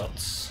good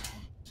shots.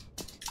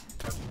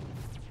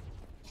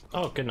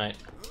 Oh, good night.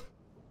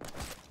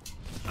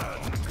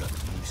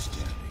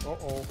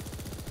 Uh-oh.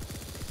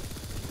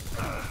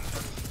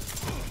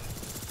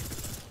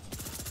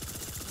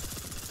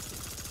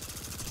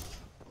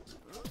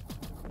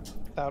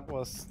 That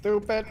was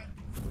stupid.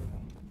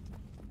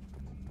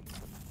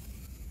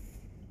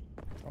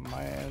 From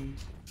my end.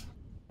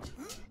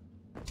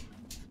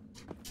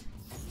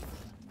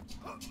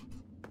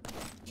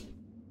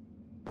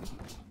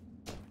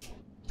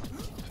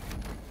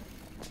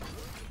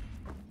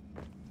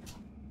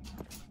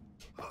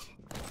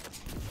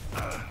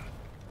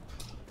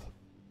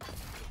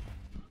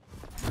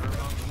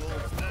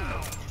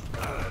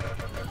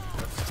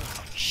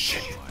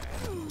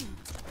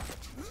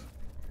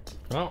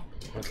 Well,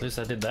 at least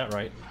I did that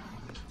right.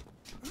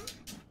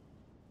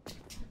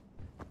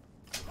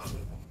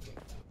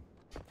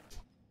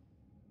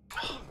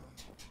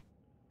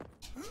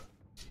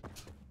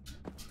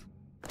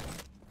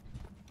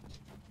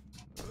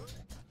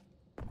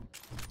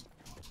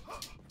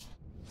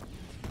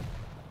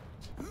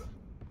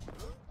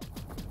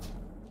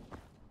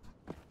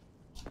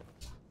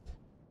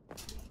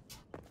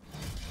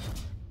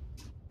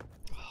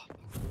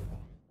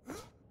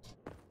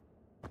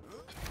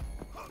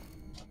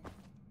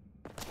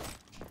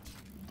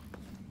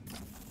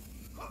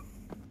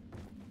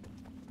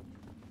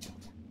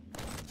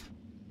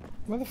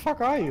 Where the fuck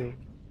are you?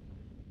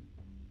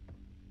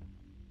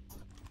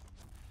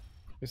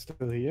 You're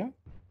still here?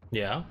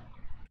 Yeah.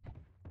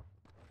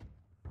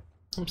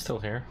 I'm still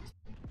here.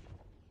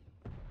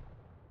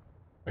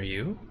 Are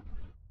you?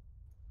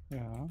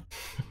 Yeah.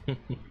 You're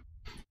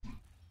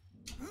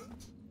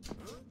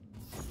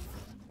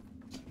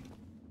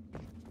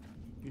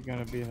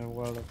gonna be in a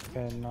world of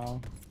pain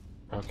now.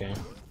 Okay.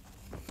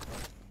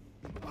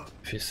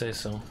 If you say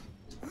so.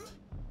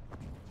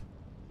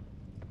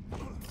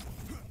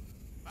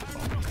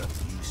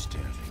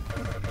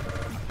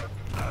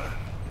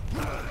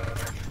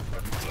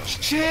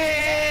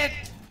 Shit!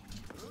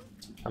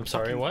 I'm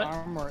sorry, Fucking what?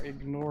 Armor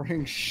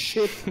ignoring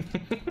shit.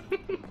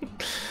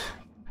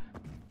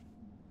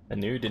 I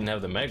knew you didn't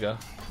have the mega.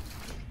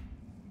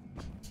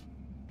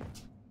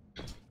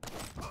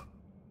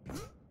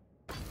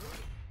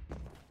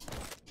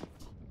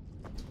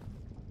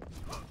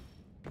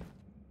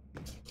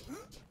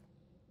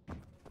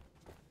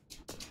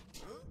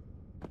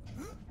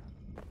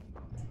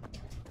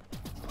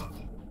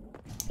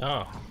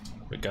 Oh,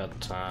 we got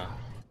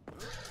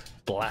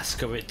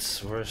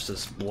Blazkowicz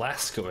versus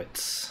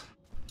Blazkowicz.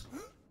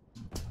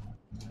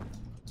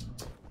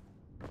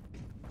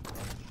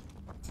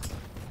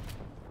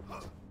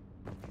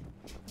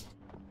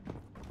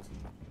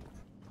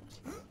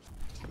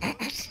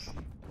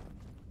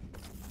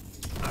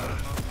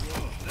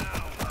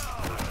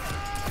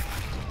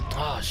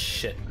 Oh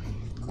shit.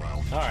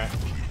 Alright.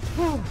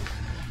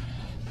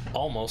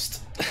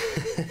 Almost.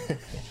 Prepare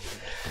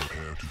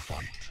to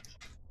fight.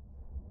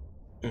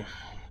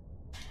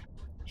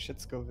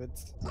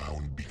 Shitskovitz.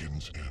 Round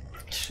begins in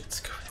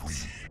Shit's good.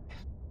 3,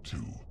 2,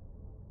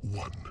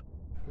 1.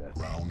 Yes.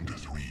 Round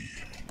 3.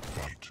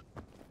 Fight.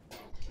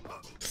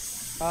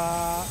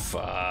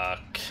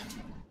 Fuck.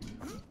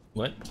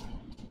 What?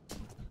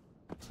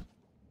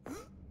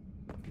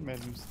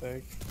 Made a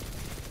mistake.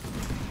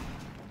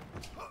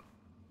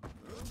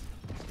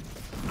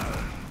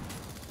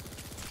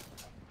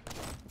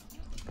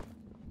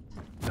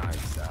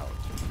 Nice out.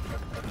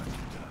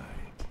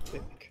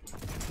 Dick.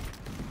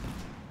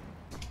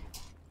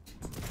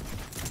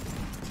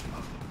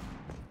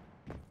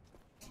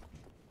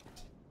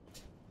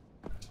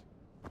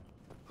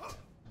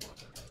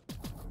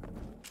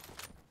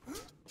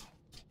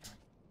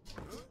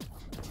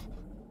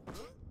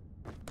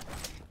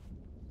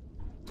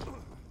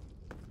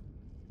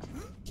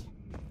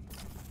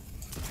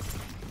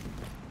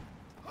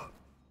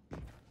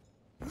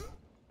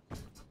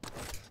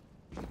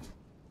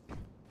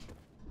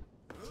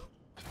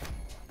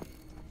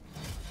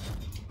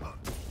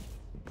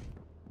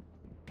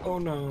 Oh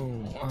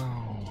no.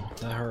 Oh,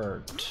 that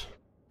hurt.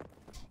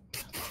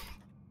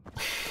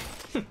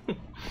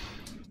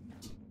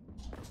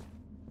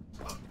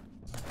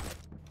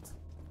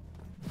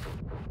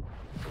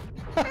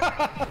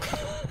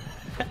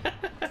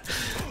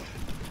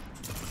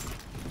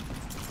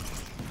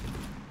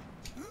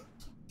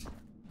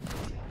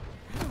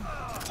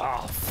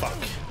 Oh, fuck.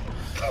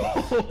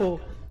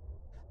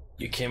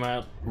 You came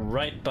out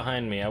right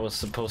behind me. I was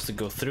supposed to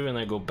go through and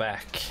then go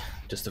back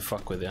just to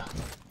fuck with you.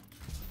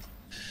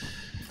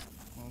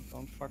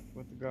 Don't fuck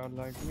with a god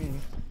like me.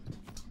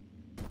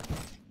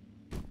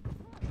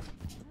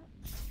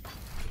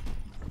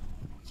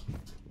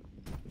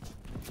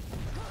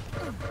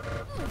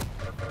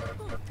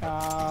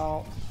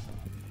 Ow.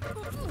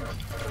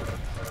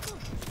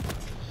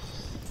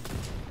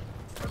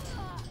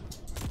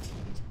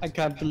 I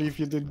can't believe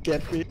you didn't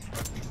get me.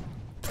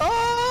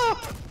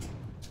 Ah!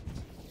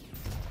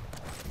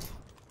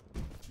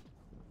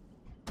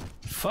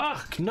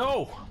 Fuck,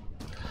 no!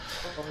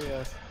 Oh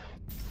yes.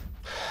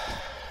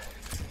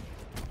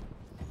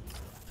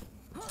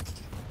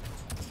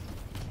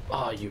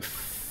 Oh, you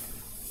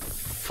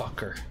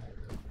fucker.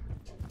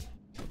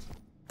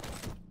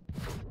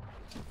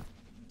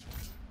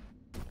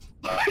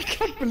 I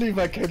can't believe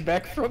I came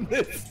back from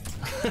this.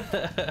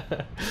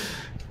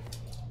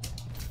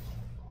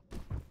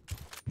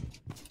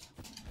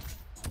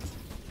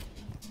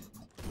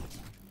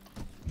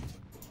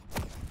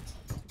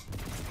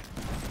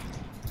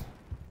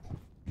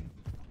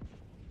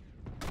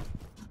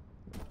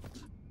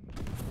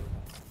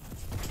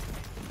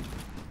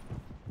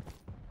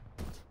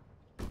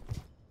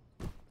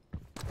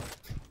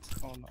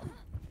 Oh no.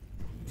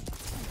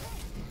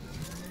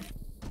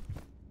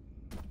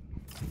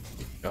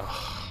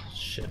 Oh,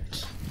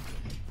 shit.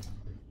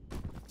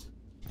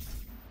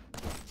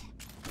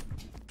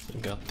 You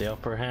got the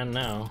upper hand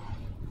now.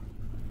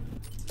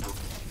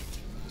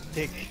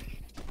 Dick.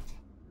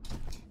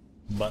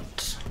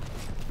 But...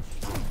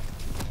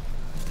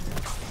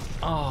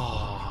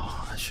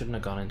 Oh, I shouldn't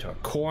have gone into a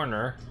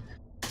corner.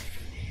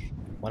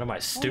 What am I,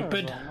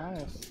 stupid? Corners are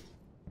nice.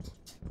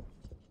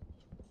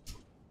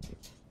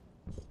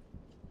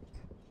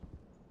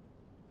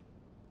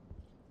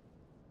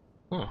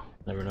 Huh,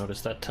 never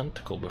noticed that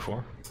tentacle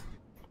before.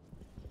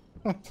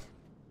 I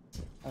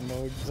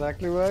know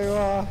exactly where you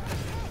are.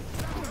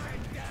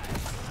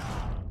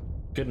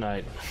 Good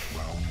night.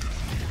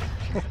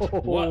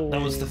 What?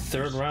 That was the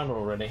third round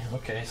already.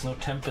 Okay, it's no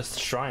Tempest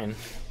Shrine.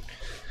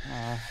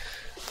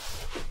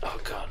 Oh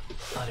god,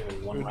 not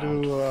even one We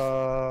round.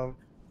 do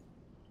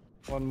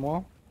one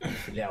more.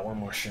 Yeah, one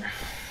more, sure.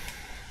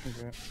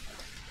 Okay.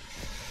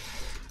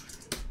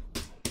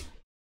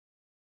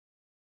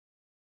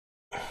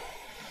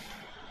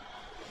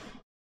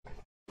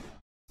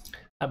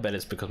 I bet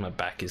it's because my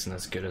back isn't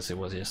as good as it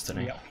was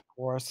yesterday. Yeah, of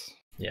course.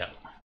 Yeah.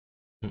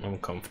 I'm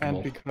comfortable.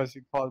 And because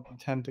you called the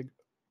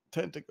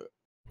tentacle.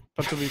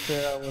 But to be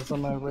fair, I was on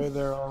my way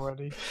there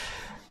already.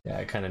 Yeah,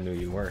 I kind of knew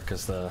you were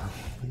because the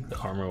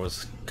armor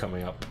was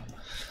coming up.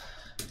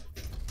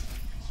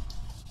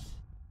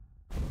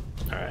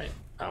 All right,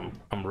 I'm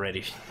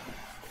ready.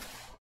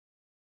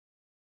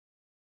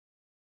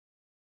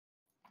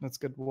 Let's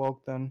get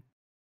woke then.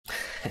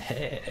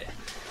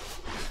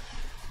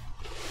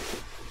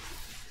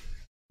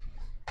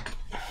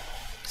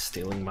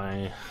 Stealing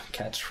my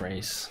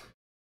catchphrase.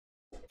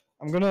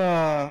 I'm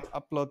gonna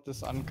upload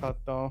this uncut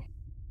though.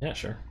 Yeah,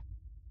 sure.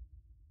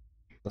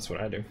 That's what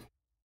I do.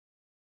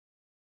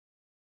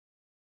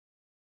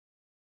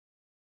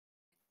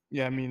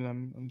 Yeah, I mean,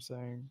 I'm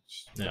saying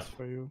just Yeah.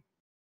 for you.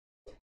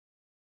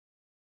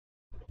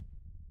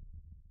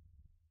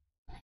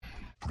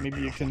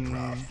 Maybe you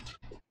can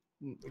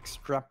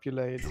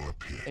extrapolate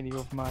any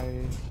of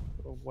my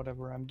or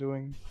whatever I'm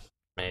doing.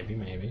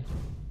 Maybe.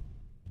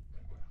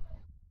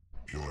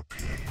 Your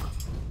pick.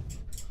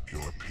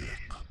 Your pick.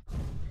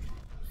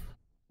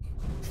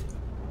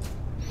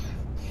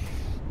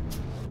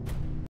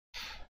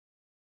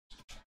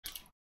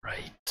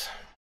 Right.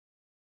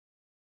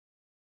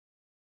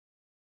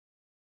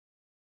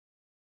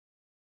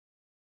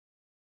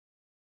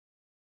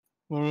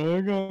 The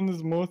railgun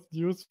is most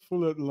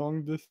useful at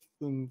long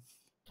distance.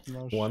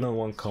 No shit,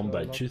 One-on-one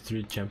combat. Sherlock. Choose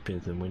 3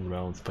 champions and win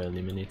rounds by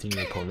eliminating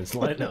your opponent's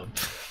lineup.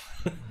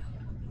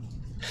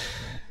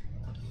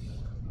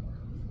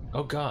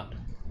 Oh god.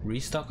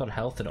 Restock on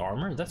health and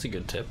armor? That's a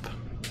good tip.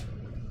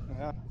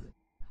 Yeah.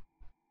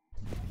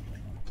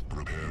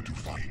 Prepare to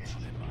fight.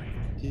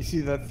 Do you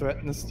see that threat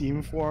in the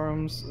Steam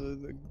forums?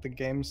 The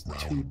game's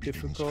too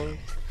difficult.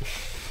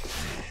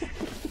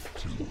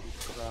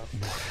 Crap.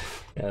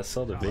 Yeah, I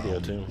saw the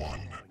video too.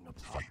 One.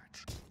 Fight.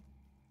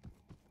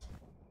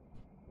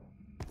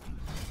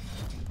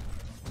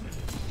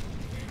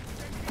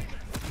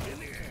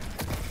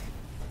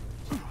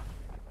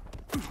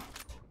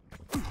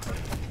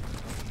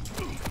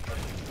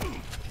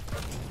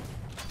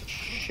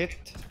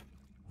 Shit.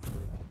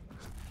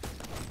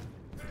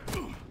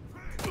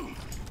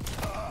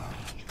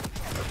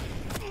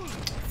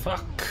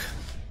 Fuck.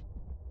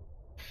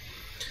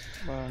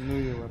 I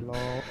knew you were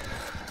low.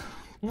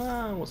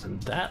 Nah, it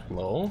wasn't that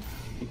low.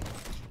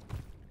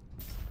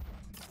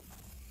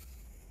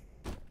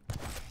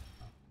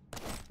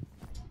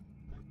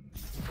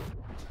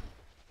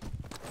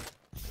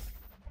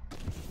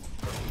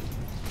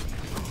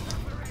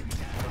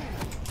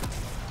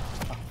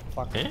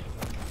 Fuck. Eh?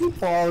 Too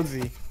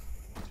ballsy.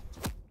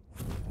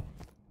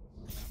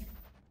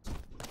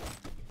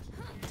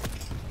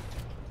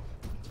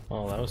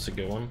 Oh, that was a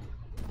good one.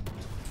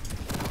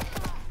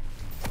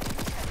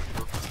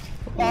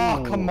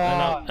 Oh, come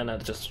on. And I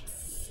just...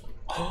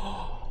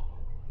 Oh,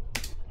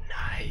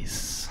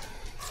 Nice.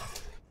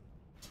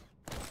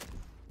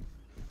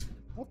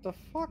 What the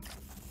fuck?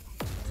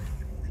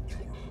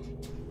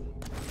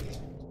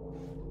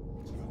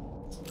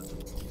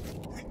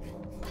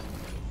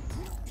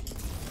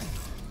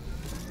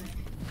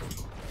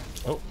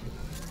 Oh.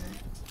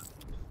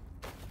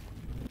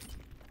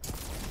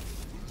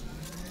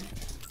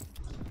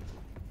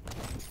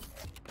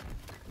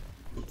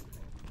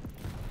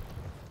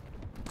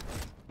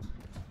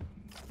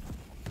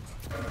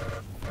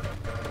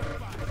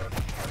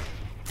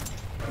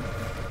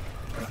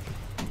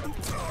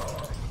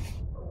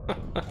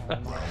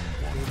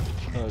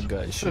 Oh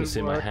god, you should have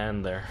seen my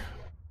hand there.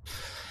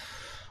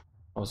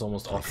 I was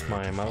almost off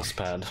my mouse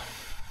pad.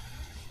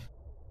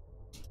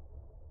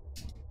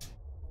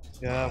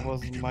 Yeah, that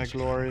wasn't my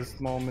glorious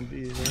moment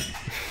either.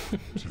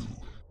 2,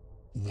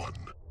 1.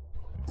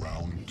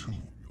 Round 2.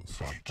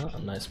 Fight. Oh,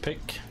 nice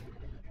pick.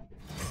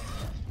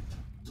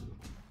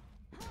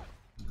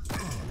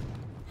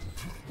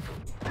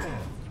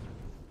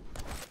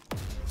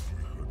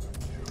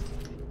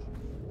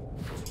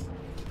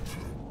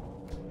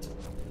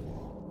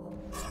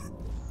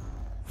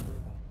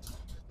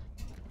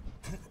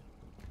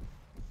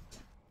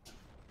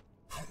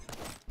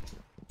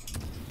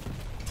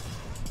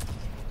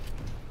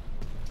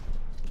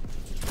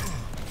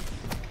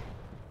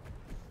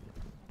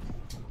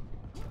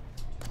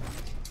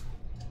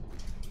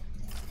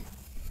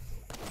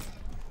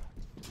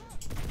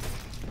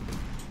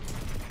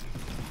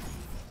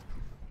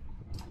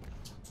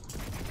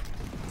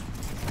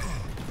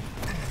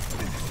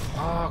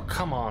 Oh,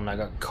 come on, I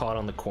got caught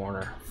on the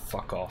corner.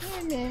 Fuck off.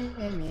 I'm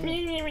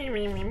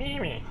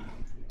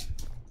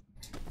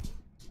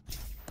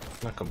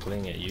not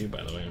complaining at you,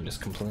 by the way, I'm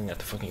just complaining at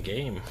the fucking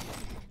game.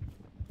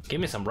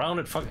 Give me some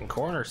rounded fucking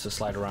corners to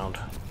slide around.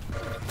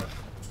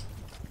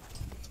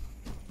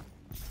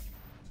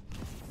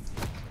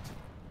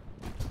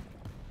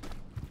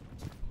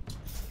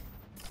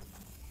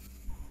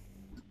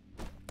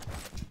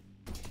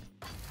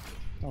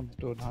 Don't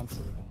do it, Hans.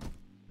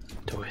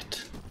 Do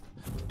it.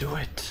 Do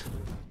it.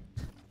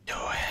 Do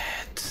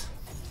it.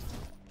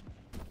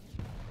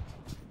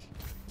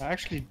 I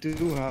actually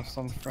do have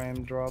some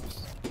frame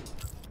drops.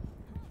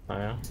 Oh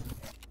yeah?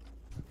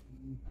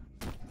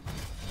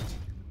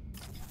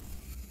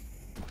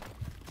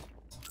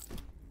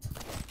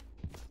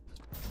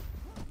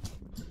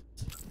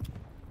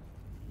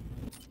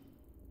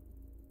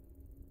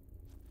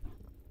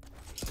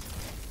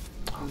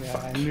 Yeah,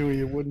 I knew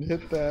you wouldn't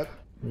hit that.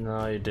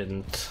 No, you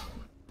didn't.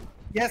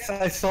 Yes,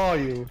 I saw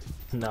you.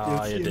 No,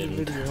 You'll you see in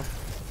the didn't. video.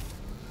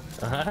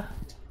 Uh-huh.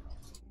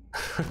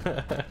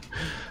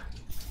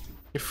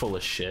 You're full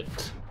of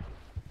shit.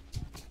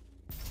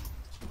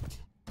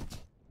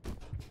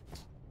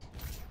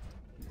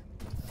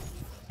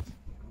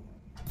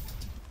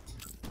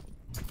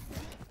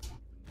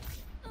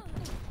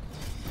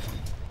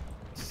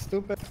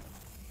 Stupid.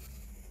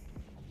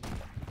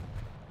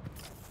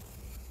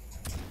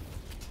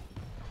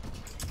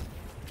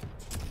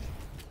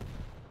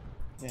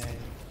 Yeah.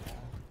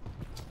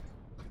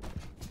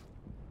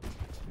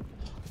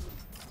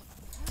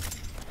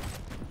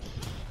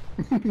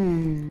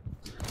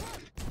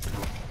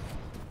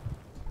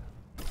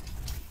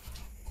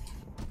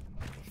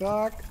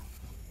 Fuck.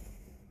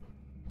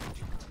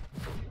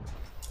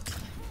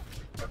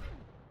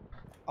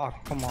 Oh,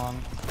 come on.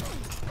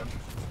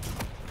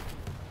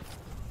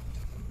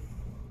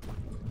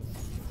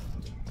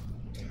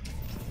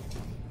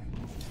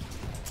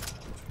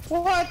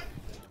 What?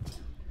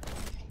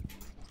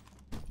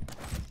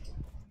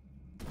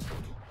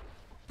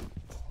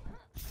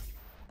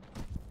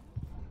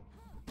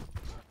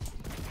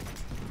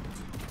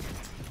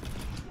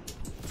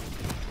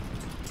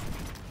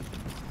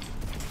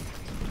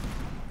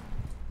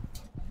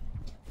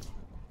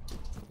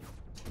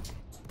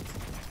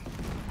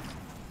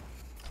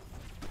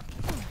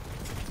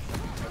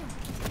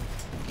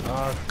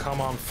 Oh,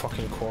 come on,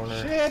 fucking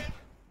corner. Shit!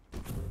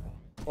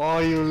 Oh,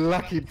 you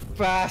lucky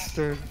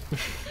bastard!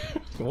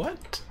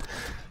 What?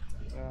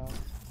 Yeah.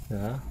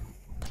 Yeah.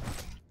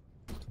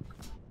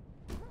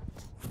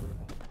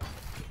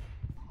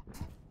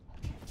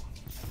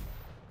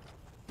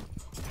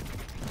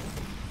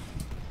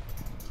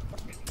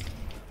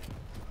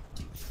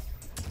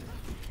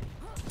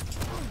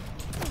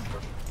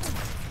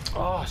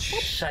 Oh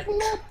shit!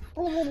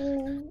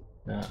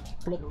 Yeah.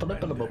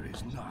 Surrender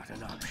is not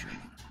an option.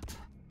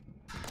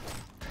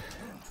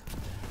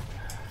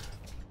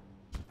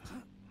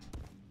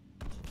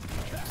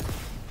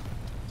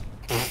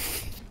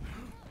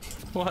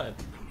 What?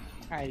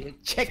 Are you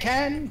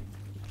chicken?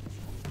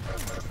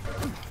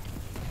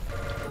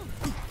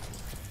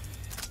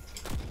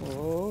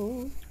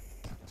 Oh.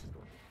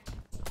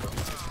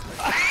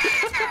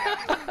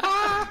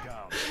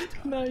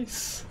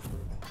 Nice.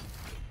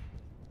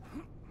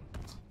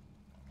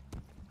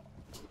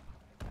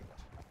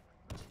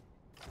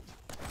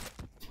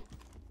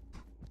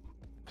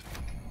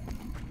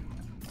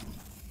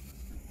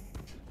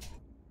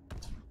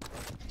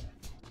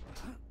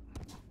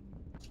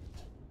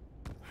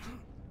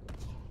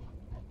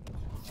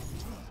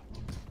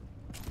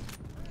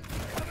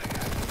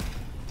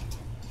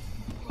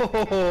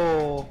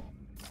 Oh.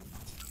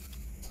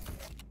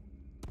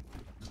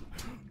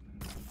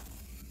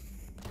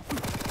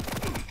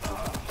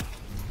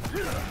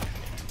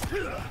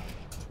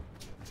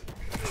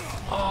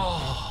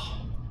 Oh.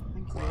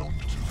 Round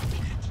 2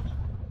 complete.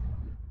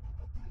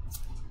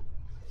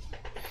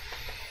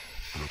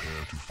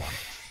 Prepare to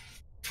fight.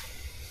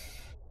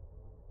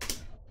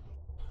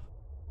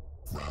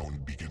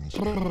 Round begins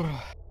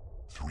now.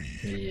 3,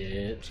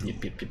 Yeah.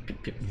 Yep, yep, yep,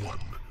 yep, yep. 1.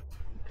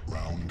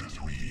 Round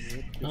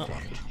 3. Oh.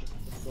 Fight.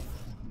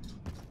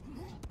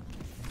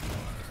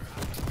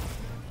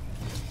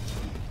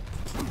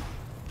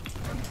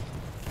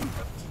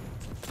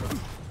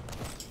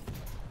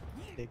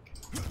 Dick.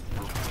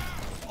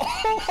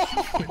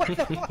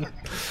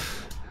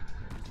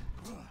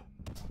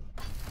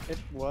 It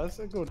was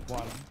a good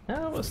one.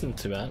 Yeah, it wasn't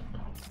too bad.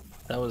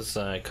 That was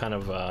kind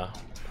of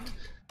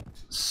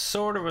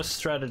sort of a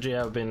strategy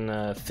I've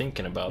been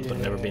thinking about, but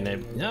never been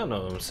able. Yeah,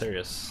 no, I'm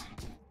serious.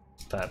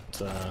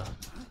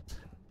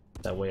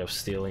 That way of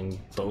stealing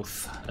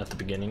both at the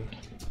beginning.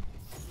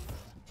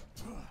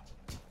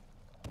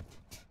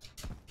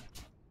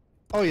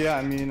 Oh yeah,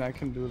 I mean I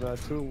can do that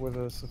too with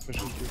a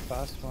sufficiently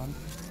fast one.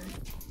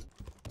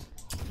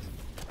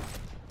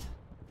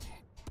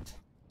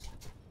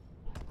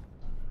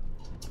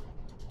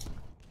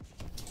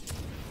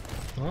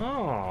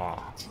 Oh.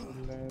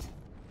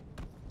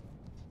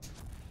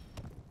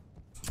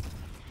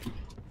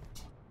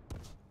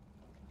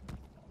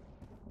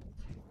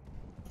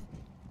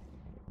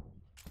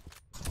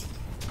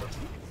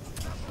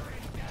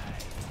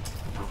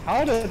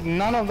 How did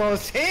none of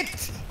those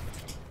hit?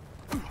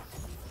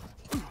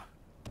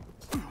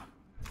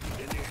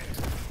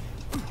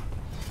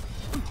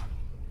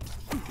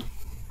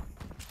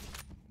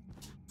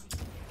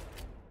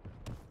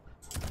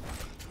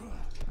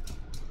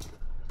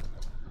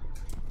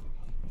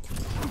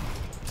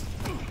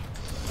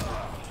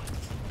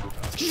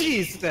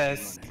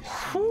 Jesus!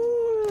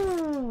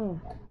 Whew.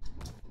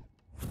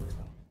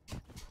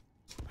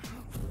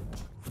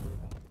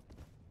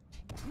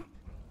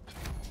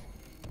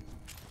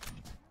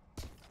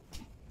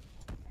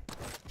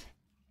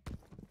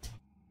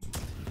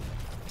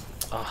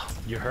 Ah,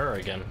 you're her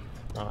again.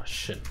 Oh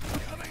shit.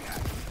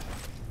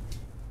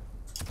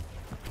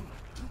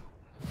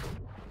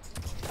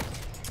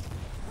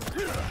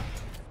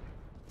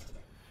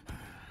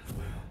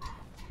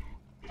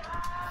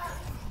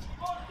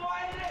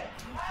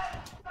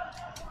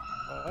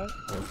 What?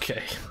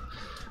 Okay.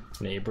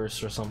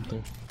 Neighbors or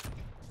something.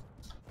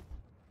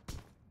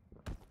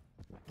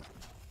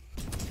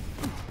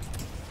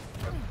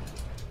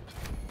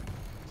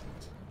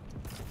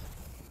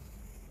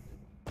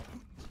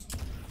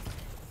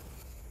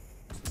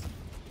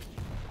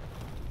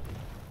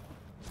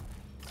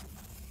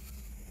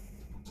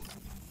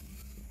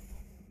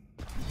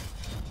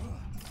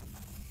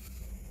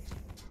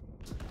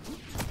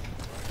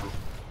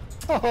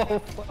 Oh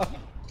fuck.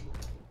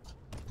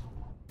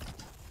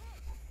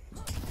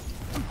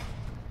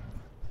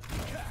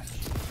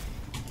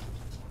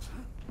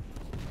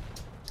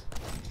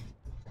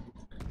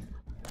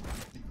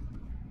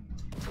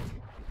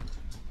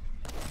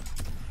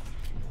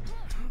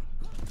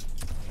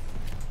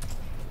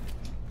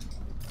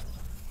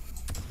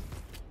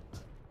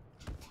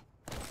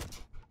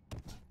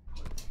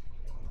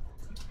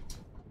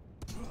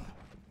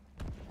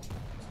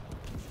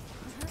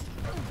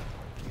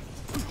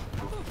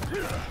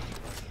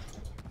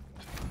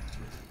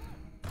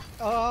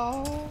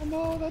 Oh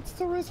no, that's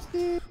too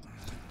risky.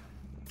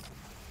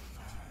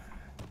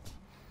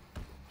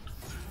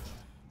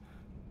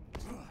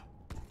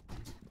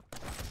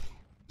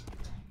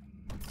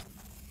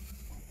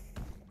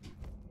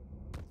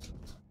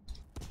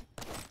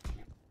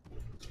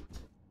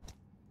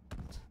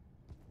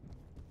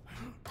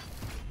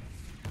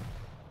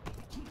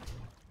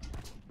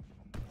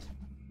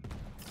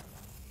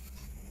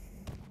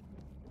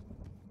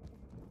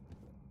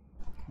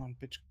 Come on,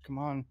 bitch, come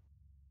on.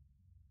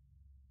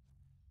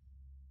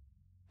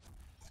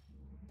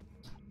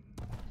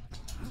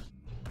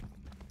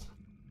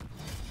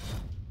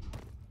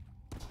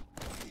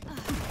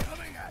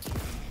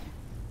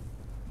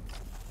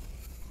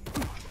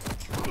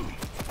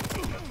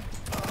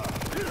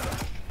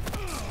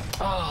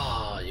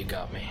 Ah, you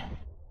got me.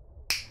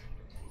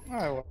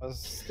 I was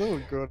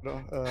still good,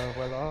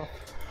 well off.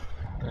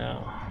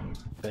 Yeah,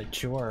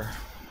 bet you were.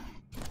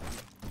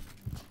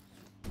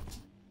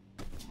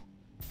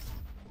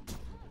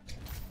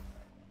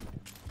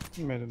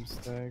 You made a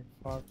mistake,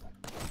 fuck.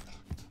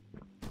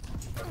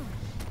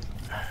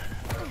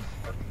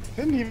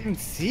 Didn't even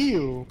see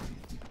you.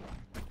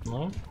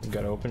 Well, you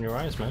gotta open your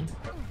eyes, man.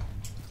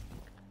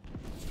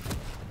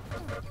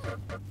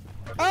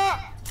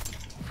 Ah!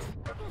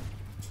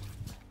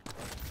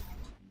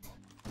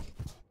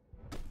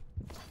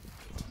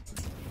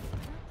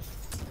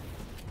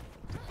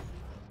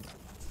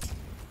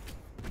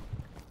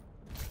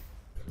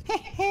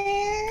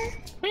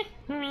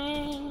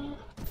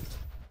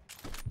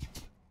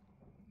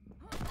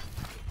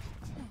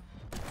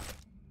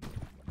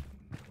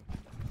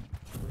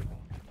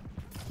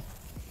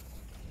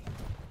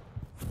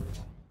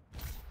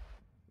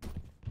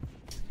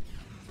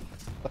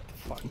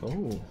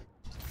 Oh.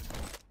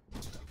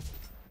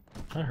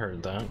 I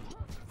heard that.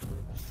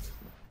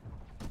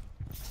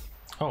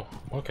 Oh,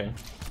 okay.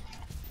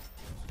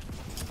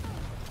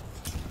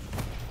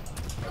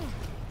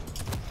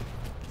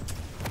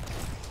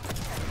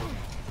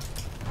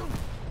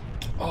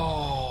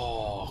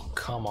 Oh,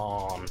 come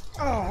on.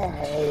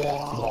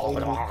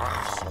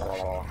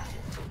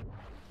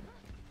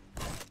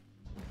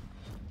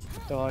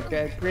 Don't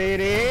get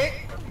greedy.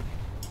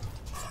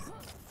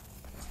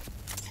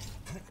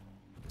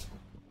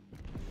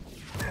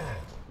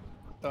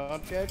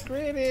 Don't get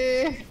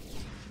greedy.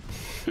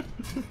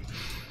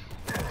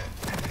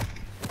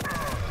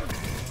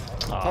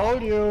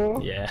 Told you.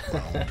 Yeah.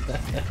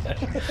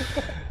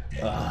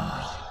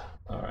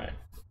 All right.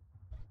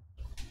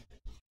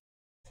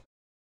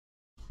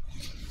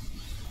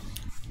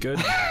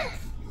 Good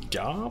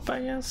job, I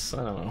guess.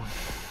 I don't know.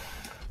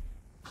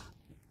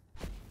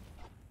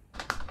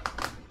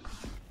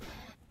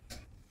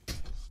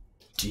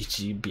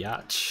 GG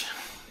biatch.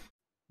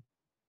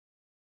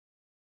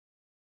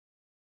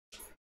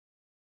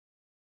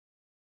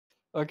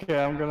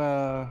 Okay, I'm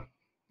gonna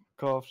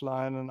go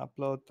offline and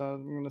upload that.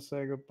 I'm gonna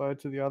say goodbye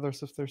to the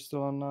others if they're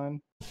still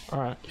online.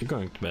 Alright, you're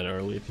going to bed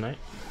early tonight.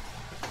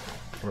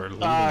 Or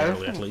leaving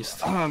early at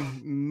least.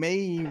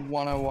 May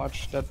wanna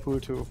watch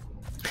Deadpool 2.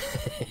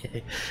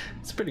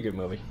 It's a pretty good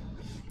movie.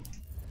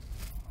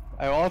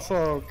 I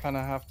also kind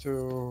of have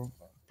to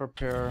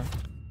prepare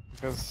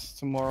because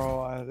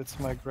tomorrow it's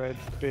my great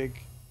big,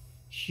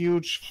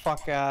 huge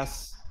fuck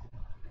ass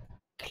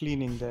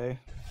cleaning day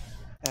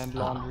and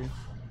laundry.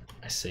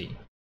 I see.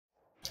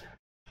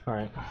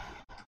 Alright.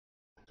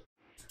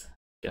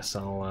 Guess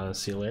I'll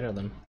see you later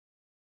then.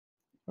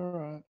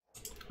 Alright.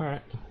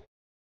 Alright.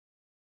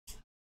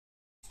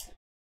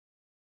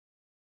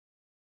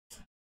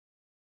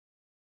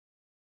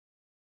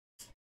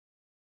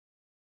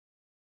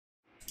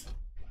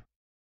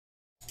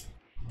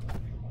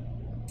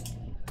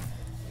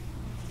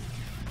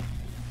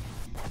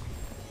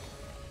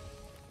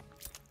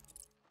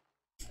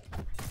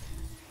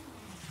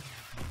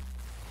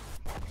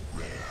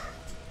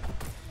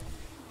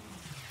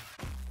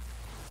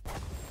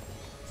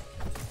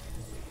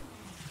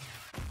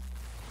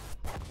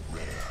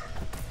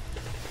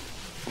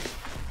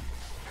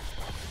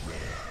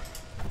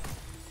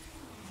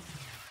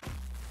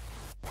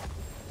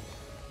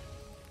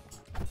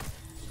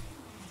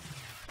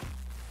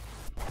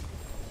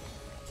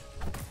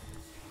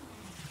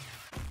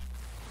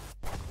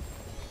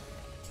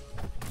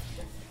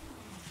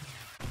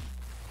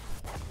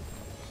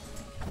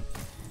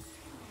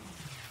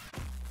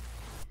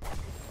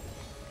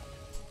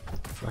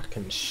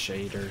 Fucking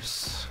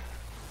shaders.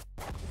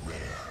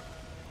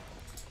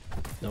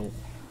 Nope.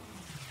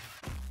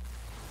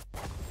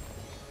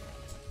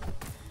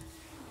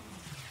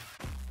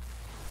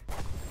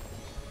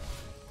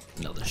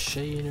 Another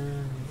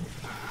shader.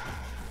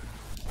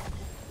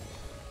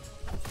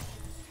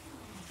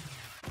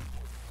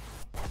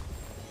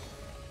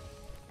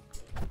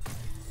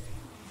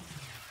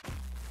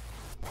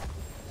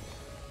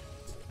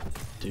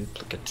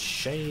 Duplicate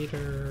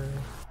shader.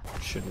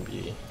 Shouldn't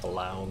be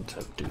allowed to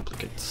have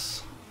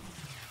duplicates.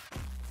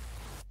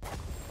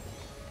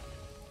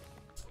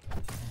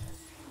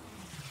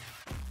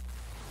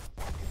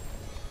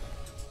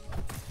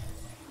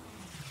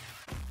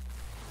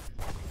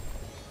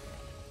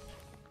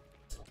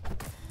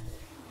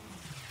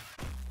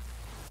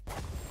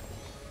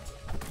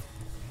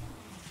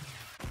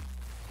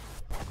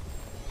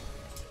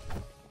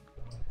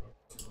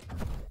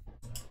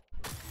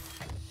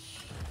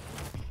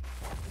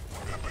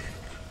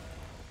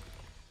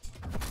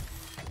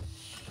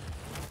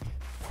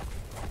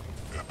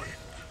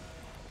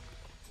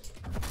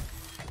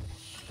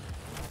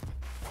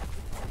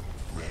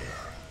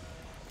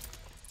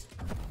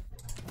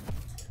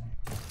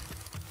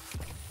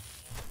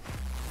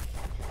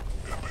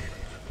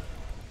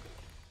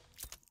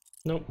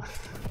 Nope.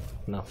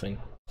 Nothing.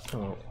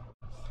 Oh.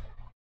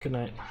 Good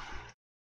night.